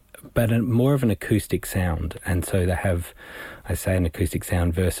 but more of an acoustic sound. And so they have, I say, an acoustic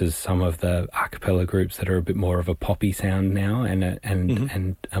sound versus some of the a cappella groups that are a bit more of a poppy sound now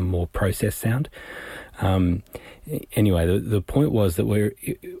and a more processed sound. Anyway, the point was that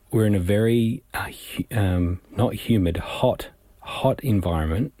we're in a very not humid, hot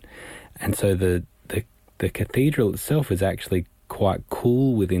environment, and so the cathedral itself is actually quite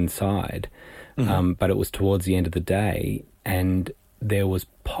cool with inside, but it was towards the end of the day, and there was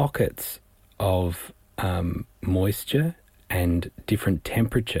pockets of moisture and different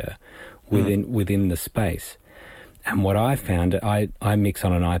temperature within the space. And what I found, I mix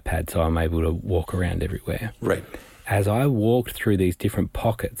on an iPad, so I'm able to walk around everywhere. Right. As I walked through these different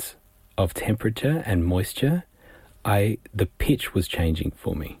pockets of temperature and moisture, the pitch was changing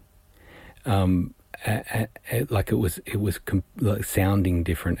for me. Like it was like sounding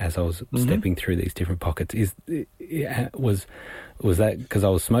different as I was stepping through these different pockets. Was that because I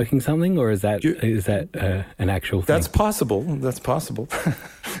was smoking something, or is that an actual thing? That's possible.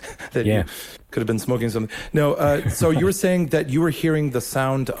 That you could have been smoking something. No, so you were saying that you were hearing the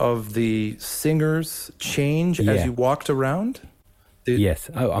sound of the singers change as you walked around? Yes.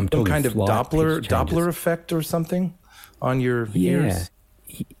 Oh, I'm talking some kind of Doppler effect or something on your ears?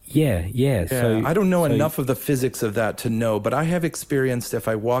 Yeah. So I don't know enough of the physics of that to know, but I have experienced if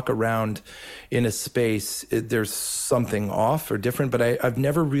I walk around in a space, there's something off or different, but I've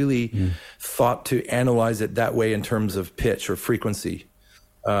never really thought to analyze it that way in terms of pitch or frequency.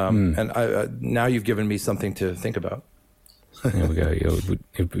 And now you've given me something to think about. There we go.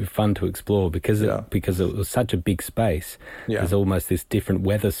 It'd be fun to explore because it was such a big space. Yeah. There's almost this different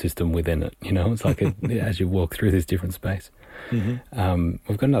weather system within it. It's like as you walk through this different space. We've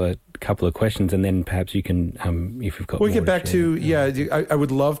got another couple of questions, and then perhaps you can, if you've got. We'll get back to I would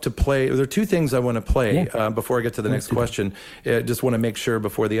love to play. There are two things I want to play before I get to the next question. Just want to make sure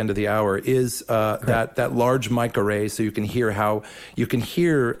before the end of the hour is that large mic array, so you can hear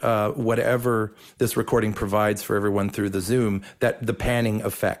whatever this recording provides for everyone through the Zoom. That the panning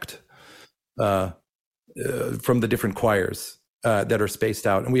effect from the different choirs. That are spaced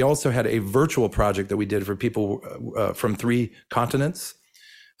out. And we also had a virtual project that we did for people from 3 continents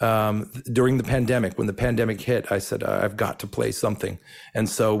during the pandemic. When the pandemic hit, I said, I've got to play something. And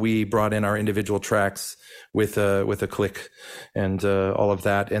so we brought in our individual tracks with a click and all of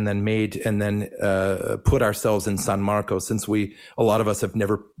that, and then put ourselves in San Marcos, since a lot of us have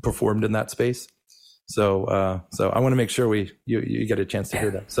never performed in that space. So I want to make sure you get a chance to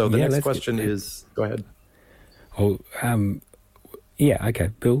hear that. So the next question is, go ahead. Oh, Yeah, okay.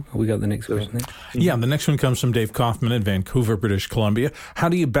 Bill, we got the next question there? Yeah, the next one comes from Dave Kaufman in Vancouver, British Columbia. How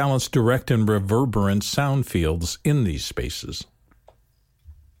do you balance direct and reverberant sound fields in these spaces?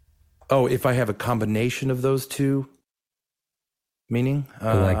 Oh, if I have a combination of those two, meaning?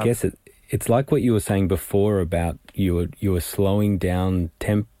 Well, I guess it's like what you were saying before about you were slowing down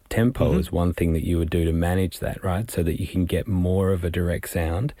tempo is one thing that you would do to manage that, right? So that you can get more of a direct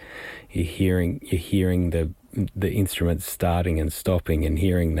sound. You're hearing the instruments starting and stopping and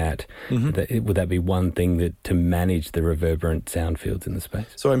hearing that. Would that be one thing to manage the reverberant sound fields in the space?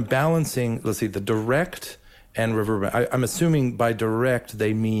 So I'm balancing, let's see, the direct and reverberant. I'm assuming by direct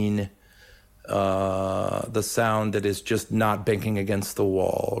they mean the sound that is just not banking against the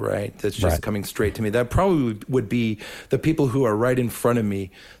wall, right? That's just coming straight to me. That probably would be the people who are right in front of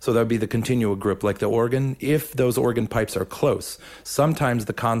me. So that would be the continual group, like the organ. If those organ pipes are close, sometimes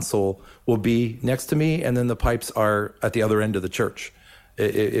the console will be next to me, and then the pipes are at the other end of the church.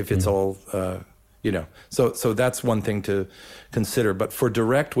 If it's all, so that's one thing to consider. But for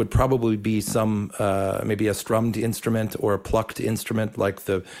direct would probably be some maybe a strummed instrument or a plucked instrument like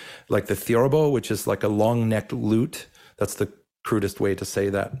the theorbo, which is like a long necked lute. That's the crudest way to say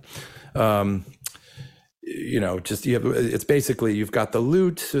that. It's basically you've got the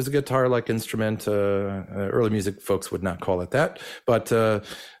lute. There's a guitar like instrument. Early music folks would not call it that, but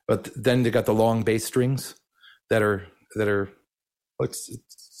then they got the long bass strings that are like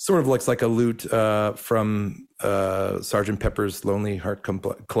sort of looks like a lute from Sgt. Pepper's Lonely Heart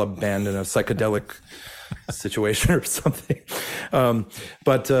Club Band in a psychedelic situation or something.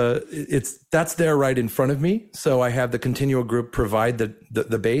 But that's there right in front of me. So I have the continual group provide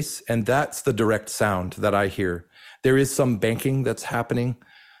the bass, and that's the direct sound that I hear. There is some banking that's happening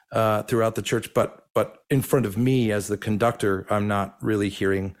throughout the church, but in front of me as the conductor, I'm not really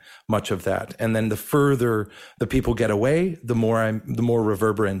hearing much of that. And then the further the people get away, the more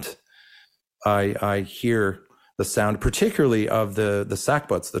reverberant I hear the sound, particularly of the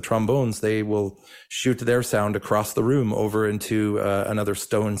sackbutts, the trombones. They will shoot their sound across the room over into another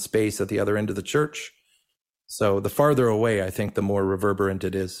stone space at the other end of the church. So the farther away, I think, the more reverberant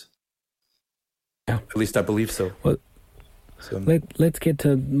it is. Yeah. At least I believe so. Well, so let's get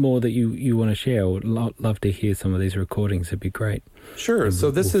to more that you want to share. I would love to hear some of these recordings. It'd be great. Sure. So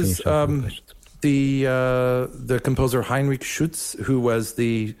this is the composer Heinrich Schütz, who was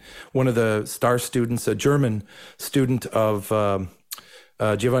one of the star students, a German student of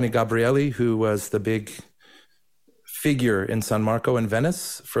Giovanni Gabrieli, who was the big figure in San Marco in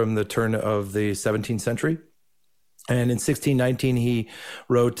Venice from the turn of the 17th century. And in 1619, he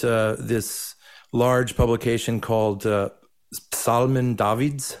wrote this large publication called Psalmen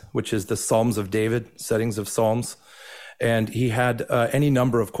Davids, which is the Psalms of David, settings of Psalms. And he had any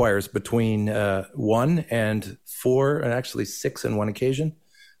number of choirs between 1 and 4, and actually 6 on one occasion.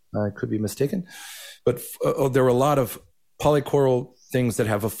 I could be mistaken. But there were a lot of polychoral things that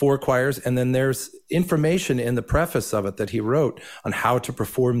have 4 choirs. And then there's information in the preface of it that he wrote on how to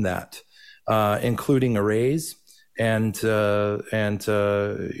perform that, including arrays. And they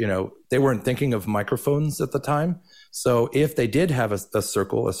weren't thinking of microphones at the time. So if they did have a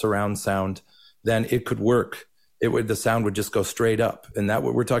circle, a surround sound, then it could work. The sound would just go straight up. And that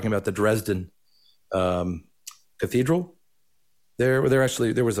we're talking about the Dresden Cathedral. There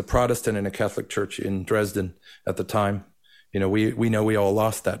was a Protestant and a Catholic church in Dresden at the time. We know we all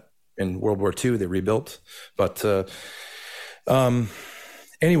lost that in World War II. They rebuilt, but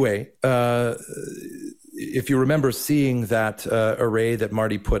anyway. If you remember seeing that array that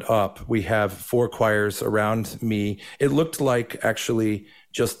Marty put up, we have 4 choirs around me. It looked like actually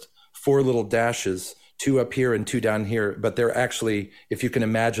just 4 little dashes, 2 up here and 2 down here, but they're actually, if you can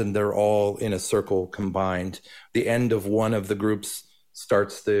imagine, they're all in a circle combined. The end of one of the groups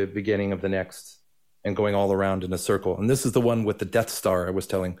starts the beginning of the next and going all around in a circle. And this is the one with the Death Star I was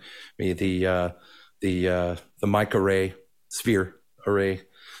telling me, the mic array, sphere array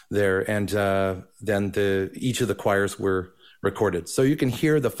there, and then each of the choirs were recorded. So you can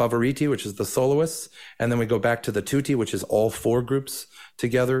hear the favoriti, which is the soloists, and then we go back to the tutti, which is all 4 groups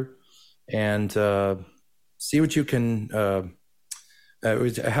together, and see what you can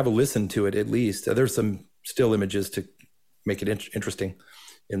have a listen to it at least. There's some still images to make it interesting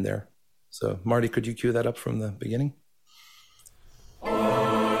in there. So Marty, could you cue that up from the beginning?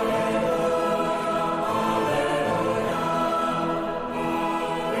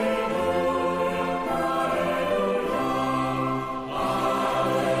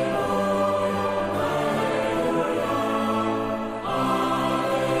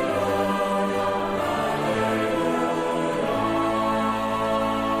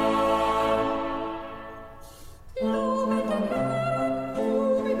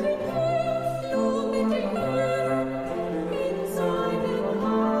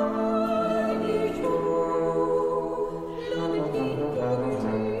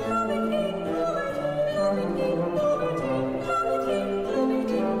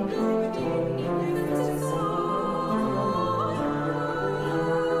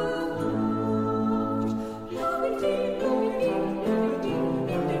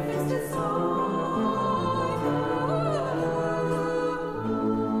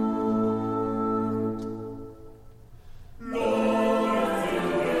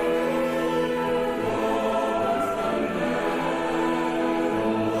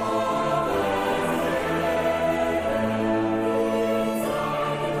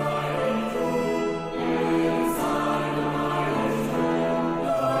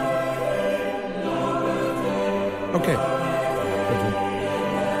 Okay.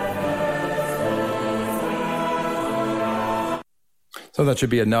 So that should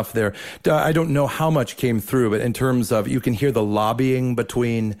be enough there. I don't know how much came through, but in terms of, you can hear the lobbying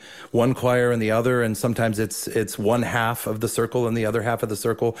between one choir and the other, and sometimes it's one half of the circle and the other half of the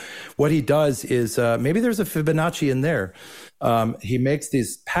circle. What he does is, maybe there's a Fibonacci in there. He makes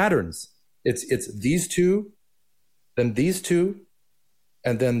these patterns. It's these two, then these two,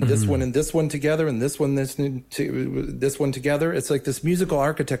 and then this one and this one together, and this one one together. It's like this musical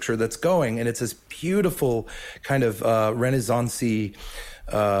architecture that's going, and it's this beautiful kind of Renaissance-y,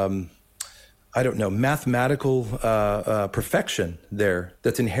 I don't know, mathematical perfection there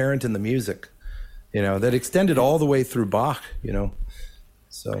that's inherent in the music, that extended all the way through Bach,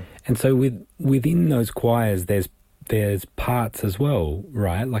 So and so within those choirs, there's parts as well,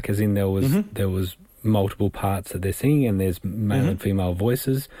 right? Like as in there was multiple parts that they're singing, and there's male and female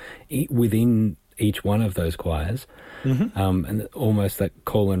voices within each one of those choirs, and almost that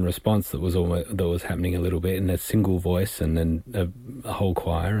call and response that was happening a little bit in a single voice, and then a whole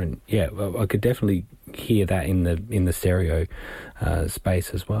choir, and I could definitely hear that in the stereo space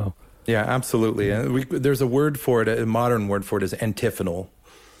as well. Yeah, absolutely. And there's a word for it, a modern word for it is antiphonal.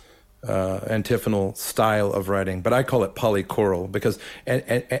 Antiphonal style of writing, but I call it polychoral because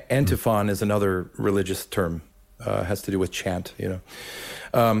antiphon is another religious term, has to do with chant,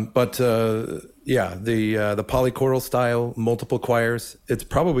 But the polychoral style, multiple choirs, it's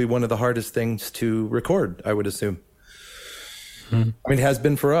probably one of the hardest things to record, I would assume. I mean, it has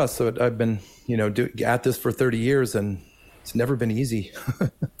been for us. So I've been, at this for 30 years, and it's never been easy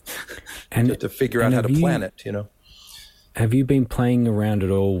and to figure out how to plan it, Have you been playing around at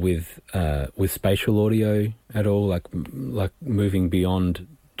all with spatial audio at all, like moving beyond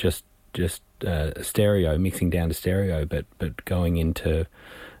just stereo, mixing down to stereo, but going into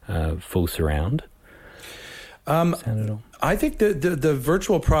full surround sound at all? I think the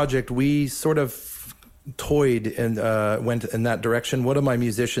virtual project, we sort of toyed and went in that direction. One of my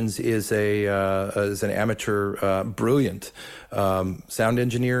musicians is an amateur, brilliant sound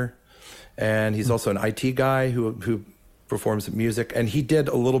engineer, and he's also an IT guy who performs music, and he did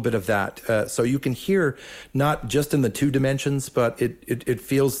a little bit of that. So you can hear not just in the 2 dimensions, but it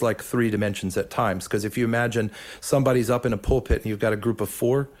feels like 3 dimensions at times. Because if you imagine somebody's up in a pulpit and you've got a group of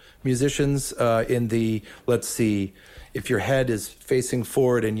 4 musicians let's see, if your head is facing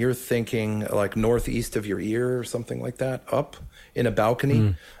forward and you're thinking like northeast of your ear or something like that, up in a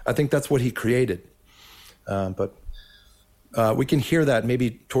balcony, I think that's what he created. But we can hear that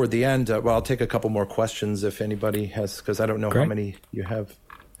maybe toward the end. I'll take a couple more questions if anybody has, because I don't know how many you have.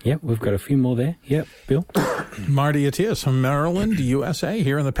 Yep, we've got a few more there. Yep, Bill. Marty Atias from Maryland, USA,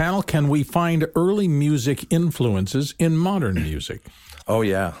 here in the panel. Can we find early music influences in modern music? Oh,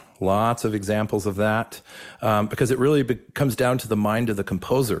 yeah. Lots of examples of that, because it really comes down to the mind of the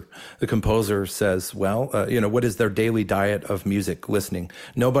composer. The composer says, what is their daily diet of music listening?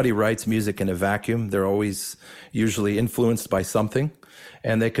 Nobody writes music in a vacuum. They're always usually influenced by something,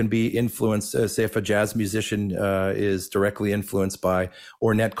 and they can be influenced, say if a jazz musician is directly influenced by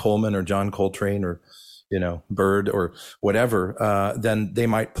Ornette Coleman or John Coltrane or Bird or whatever, then they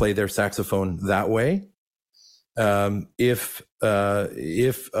might play their saxophone that way. If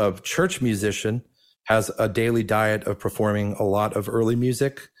a church musician has a daily diet of performing a lot of early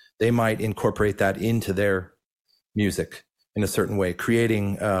music, they might incorporate that into their music in a certain way,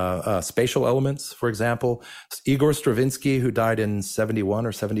 creating spatial elements. For example, Igor Stravinsky, who died in 71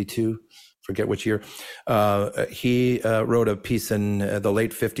 or 72, forget which year, he wrote a piece in the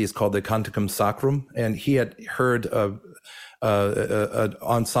late 50s called the Canticum Sacrum, and he had heard an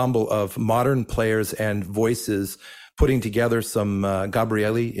ensemble of modern players and voices putting together some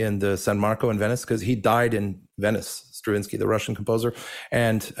Gabrieli in the San Marco in Venice, because he died in Venice, Stravinsky, the Russian composer,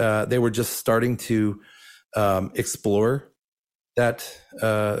 and they were just starting to explore that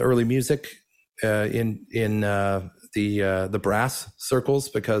early music in the brass circles,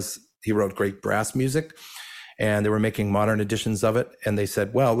 because he wrote great brass music, and they were making modern editions of it, and they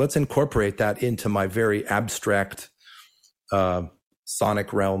said, well, let's incorporate that into my very abstract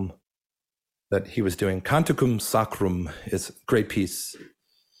sonic realm that he was doing. Canticum Sacrum is a great piece.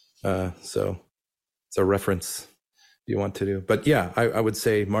 So it's a reference you want to do. But yeah, I would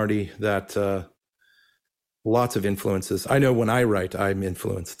say, Marty, that lots of influences. I know when I write, I'm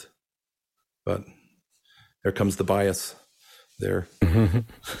influenced, but there comes the bias there.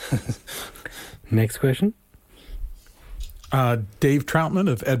 Next question. Dave Troutman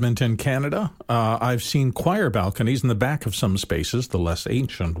of Edmonton, Canada. I've seen choir balconies in the back of some spaces, the less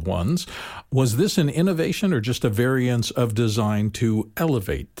ancient ones. Was this an innovation or just a variance of design to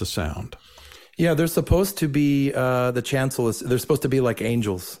elevate the sound? Yeah, they're supposed to be the chancel is. They're supposed to be like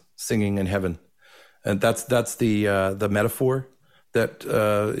angels singing in heaven, and that's the metaphor that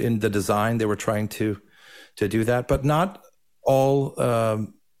in the design they were trying to do that. But not all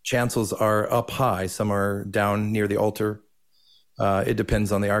chancels are up high. Some are down near the altar. It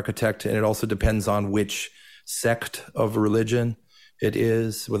depends on the architect, and it also depends on which sect of religion it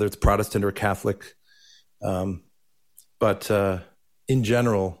is, whether it's Protestant or Catholic. But in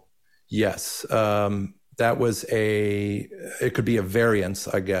general, yes, that was it could be a variance,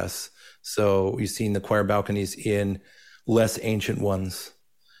 I guess. So you've seen the choir balconies in less ancient ones.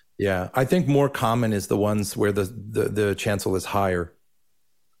 Yeah, I think more common is the ones where the chancel is higher.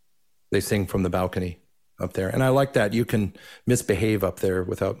 They sing from the balcony up there. And I like that. You can misbehave up there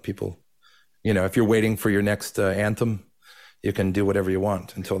without people, if you're waiting for your next anthem, you can do whatever you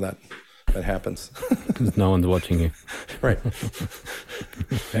want until that happens. Because no one's watching you. Right.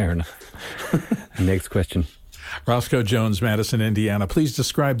 Fair enough. Next question. Roscoe Jones, Madison, Indiana. Please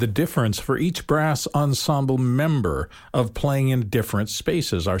describe the difference for each brass ensemble member of playing in different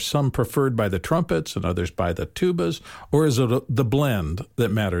spaces. Are some preferred by the trumpets and others by the tubas, or is it the blend that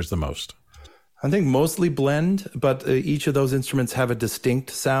matters the most? I think mostly blend, but each of those instruments have a distinct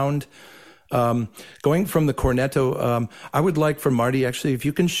sound. Going from the cornetto, I would like for Marty, actually, if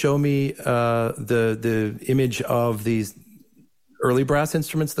you can show me the image of these early brass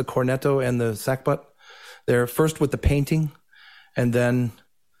instruments, the cornetto and the sackbutt. They're first with the painting, and then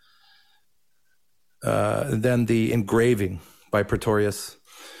the engraving by Pretorius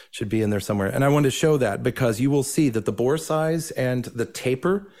should be in there somewhere. And I wanted to show that because you will see that the bore size and the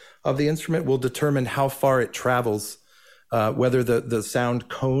taper of the instrument will determine how far it travels, whether the sound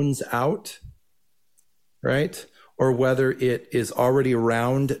cones out, right? Or whether it is already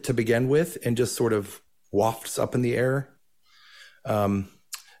round to begin with and just sort of wafts up in the air. So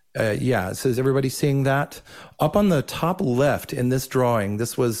is everybody seeing that? Up on the top left in this drawing,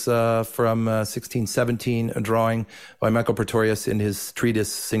 this was from 1617, a drawing by Michael Pretorius in his treatise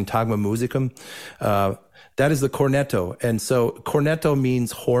Syntagma Musicum. That is the cornetto. And so cornetto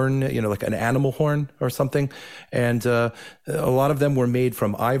means horn, like an animal horn or something. And a lot of them were made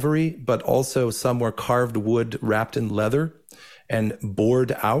from ivory, but also some were carved wood wrapped in leather and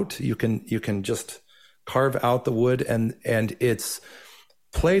bored out. You can just carve out the wood, and it's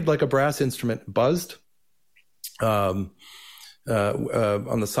played like a brass instrument, buzzed on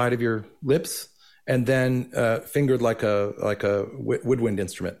the side of your lips, and then fingered like a woodwind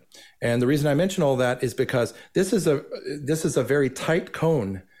instrument. And the reason I mention all that is because this is a very tight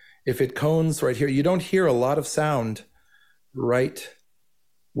cone. If it cones right here, you don't hear a lot of sound right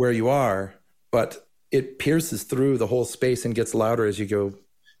where you are, but it pierces through the whole space and gets louder as you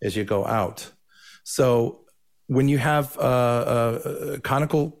go out. So when you have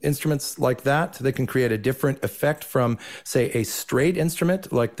conical instruments like that, they can create a different effect from, say, a straight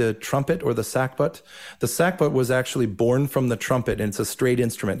instrument like the trumpet or the sackbutt. The sackbutt was actually born from the trumpet, and it's a straight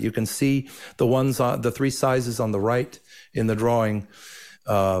instrument. You can see the three sizes on the right in the drawing.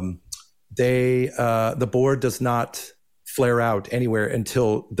 The bore does not flare out anywhere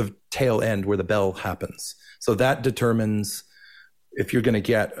until the tail end where the bell happens. So that determines if you're going to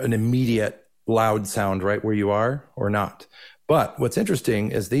get an immediate loud sound right where you are or not. But what's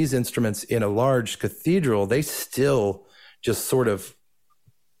interesting is these instruments in a large cathedral, they still just sort of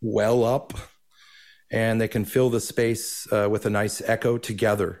well up, and they can fill the space with a nice echo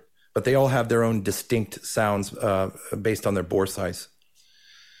together. But they all have their own distinct sounds based on their bore size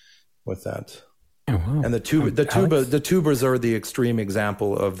with that. Oh, wow. And the tubas are the extreme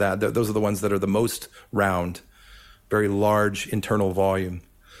example of that. Those are the ones that are the most round, very large internal volume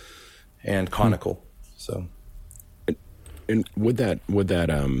and conical. So, and would that when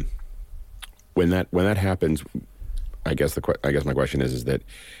that happens, I guess my question is that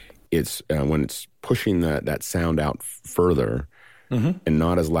it's when it's pushing that sound out further and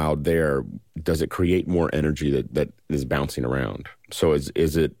not as loud there, does it create more energy that is bouncing around? So is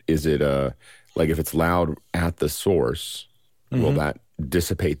it like if it's loud at the source, will that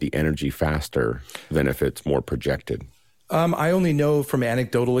dissipate the energy faster than if it's more projected? I only know from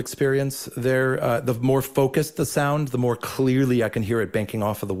anecdotal experience there, the more focused the sound, the more clearly I can hear it banking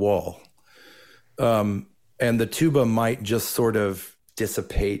off of the wall. And the tuba might just sort of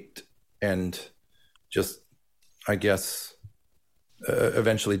dissipate and just, I guess,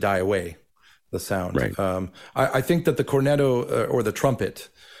 eventually die away, the sound. Right. I think that the cornetto or the trumpet,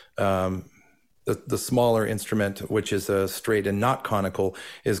 the smaller instrument, which is straight and not conical,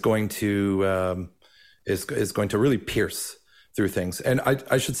 is going to really pierce through things. And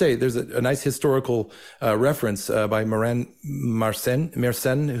I should say there's a nice historical reference by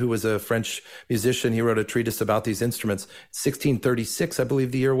Mersenne, who was a French musician. He wrote a treatise about these instruments, 1636, I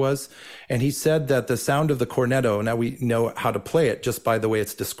believe the year was. And he said that the sound of the cornetto, now we know how to play it just by the way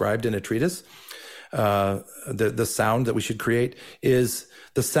it's described in a treatise, the sound that we should create is,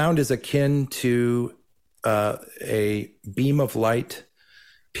 the sound is akin to a beam of light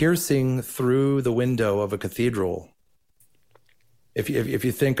piercing through the window of a cathedral. If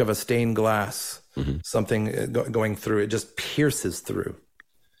you think of a stained glass, something going through, it just pierces through.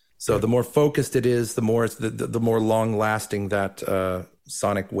 So the more focused it is, the more the more long lasting that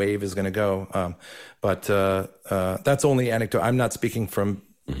sonic wave is going to go. But that's only anecdote. I'm not speaking from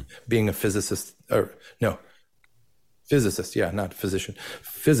being a physicist, physicist. Yeah, not physician.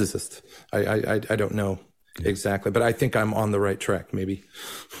 Physicist. I don't know exactly, but I think I'm on the right track. Maybe.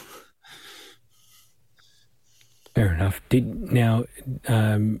 Fair enough. Did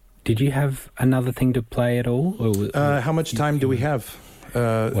you have another thing to play at all? Or how much time do we have?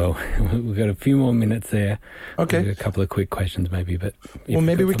 Well, we've got a few more minutes there. Okay. A couple of quick questions, maybe. But well,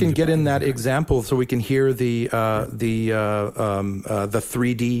 maybe we can get in that example so we can hear the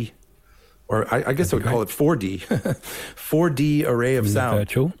 3D, or I guess I would call it 4D, 4D array of sound.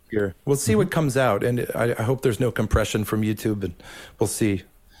 Virtual. Here, we'll see what comes out, and I hope there's no compression from YouTube, and we'll see.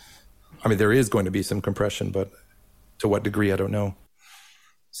 I mean, there is going to be some compression, but to what degree, I don't know.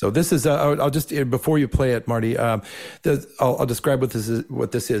 So this is, I'll just, before you play it, Marty, I'll describe what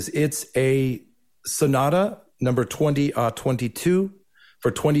this is. It's a sonata number 20-22 for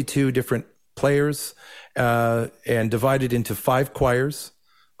 22 different players, and divided into 5 choirs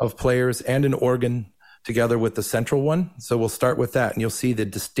of players and an organ together with the central one. So we'll start with that, and you'll see the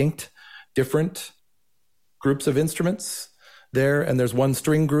distinct, different groups of instruments there, and there's one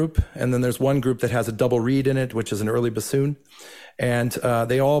string group, and then there's one group that has a double reed in it, which is an early bassoon, and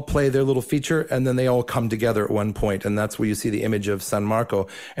they all play their little feature, and then they all come together at one point, and that's where you see the image of San Marco.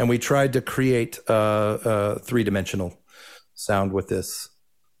 And we tried to create a 3-dimensional sound with this.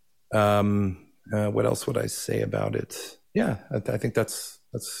 What else would I say about it? Yeah, I think that's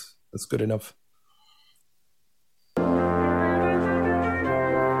good enough.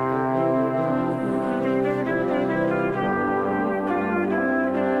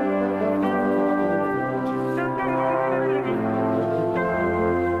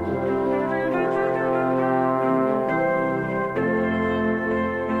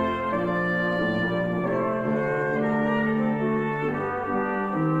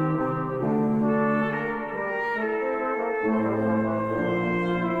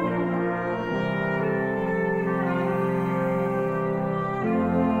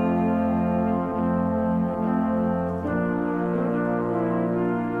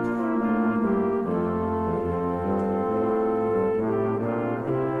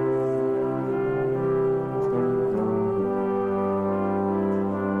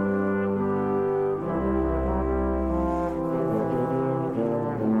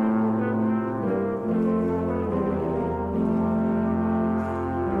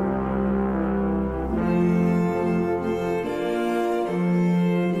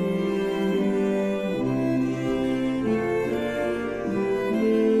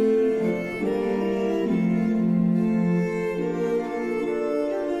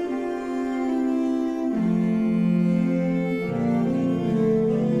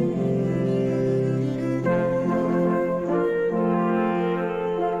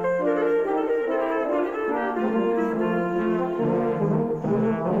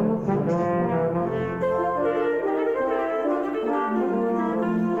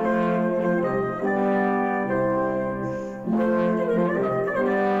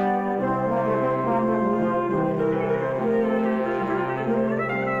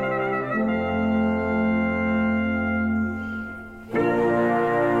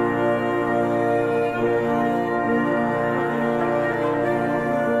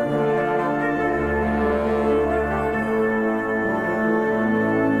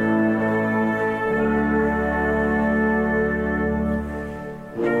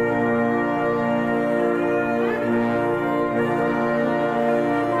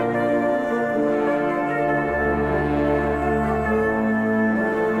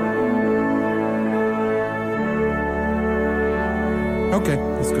 Okay,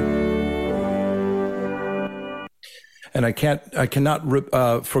 that's good. And I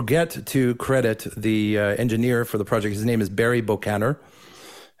cannot forget to credit the engineer for the project. His name is Barry Bocaner.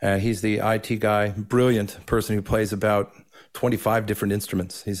 He's the IT guy, brilliant person who plays about 25 different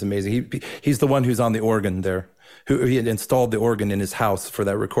instruments. He's amazing. He's the one who's on the organ there, who he had installed the organ in his house for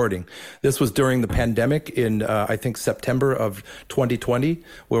that recording. This was during the pandemic in, I think, September of 2020,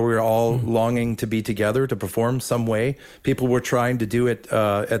 where we were all longing to be together to perform some way. People were trying to do it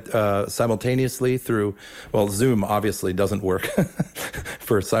simultaneously through, well, Zoom obviously doesn't work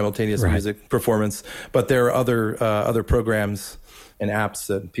for simultaneous music performance, but there are other programs and apps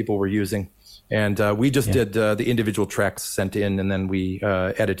that people were using. And we just did the individual tracks sent in, and then we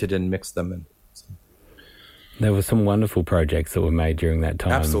edited and mixed them. And there were some wonderful projects that were made during that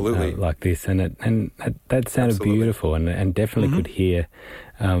time, absolutely, like this, and that sounded beautiful, and definitely could hear,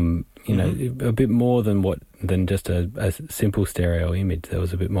 you know, a bit more than just a simple stereo image. There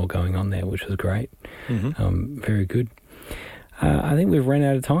was a bit more going on there, which was great. Very good. I think we've run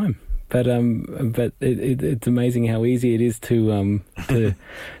out of time. But it's amazing how easy it is to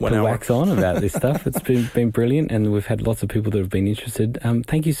wax on about this stuff. It's been brilliant, and we've had lots of people that have been interested.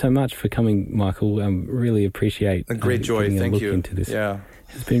 Thank you so much for coming, Michael. Really appreciate a great joy. Thank you. Into this. Yeah.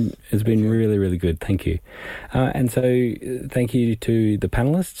 It's been really, really good. Thank you. And so thank you to the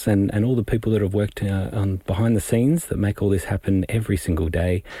panelists and all the people that have worked on behind the scenes that make all this happen every single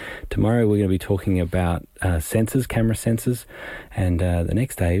day. Tomorrow we're going to be talking about sensors, camera sensors, and the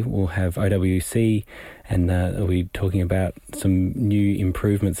next day we'll have OWC, and we'll be talking about some new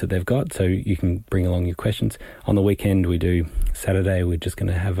improvements that they've got, so you can bring along your questions. On the weekend Saturday we're just going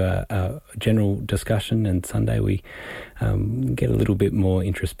to have a general discussion, and Sunday we get a little bit more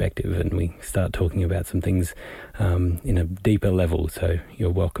introspective and we start talking about some things in a deeper level. So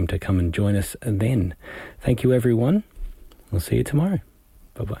you're welcome to come and join us then. Thank you, everyone. We'll see you tomorrow.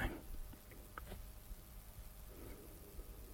 Bye-bye.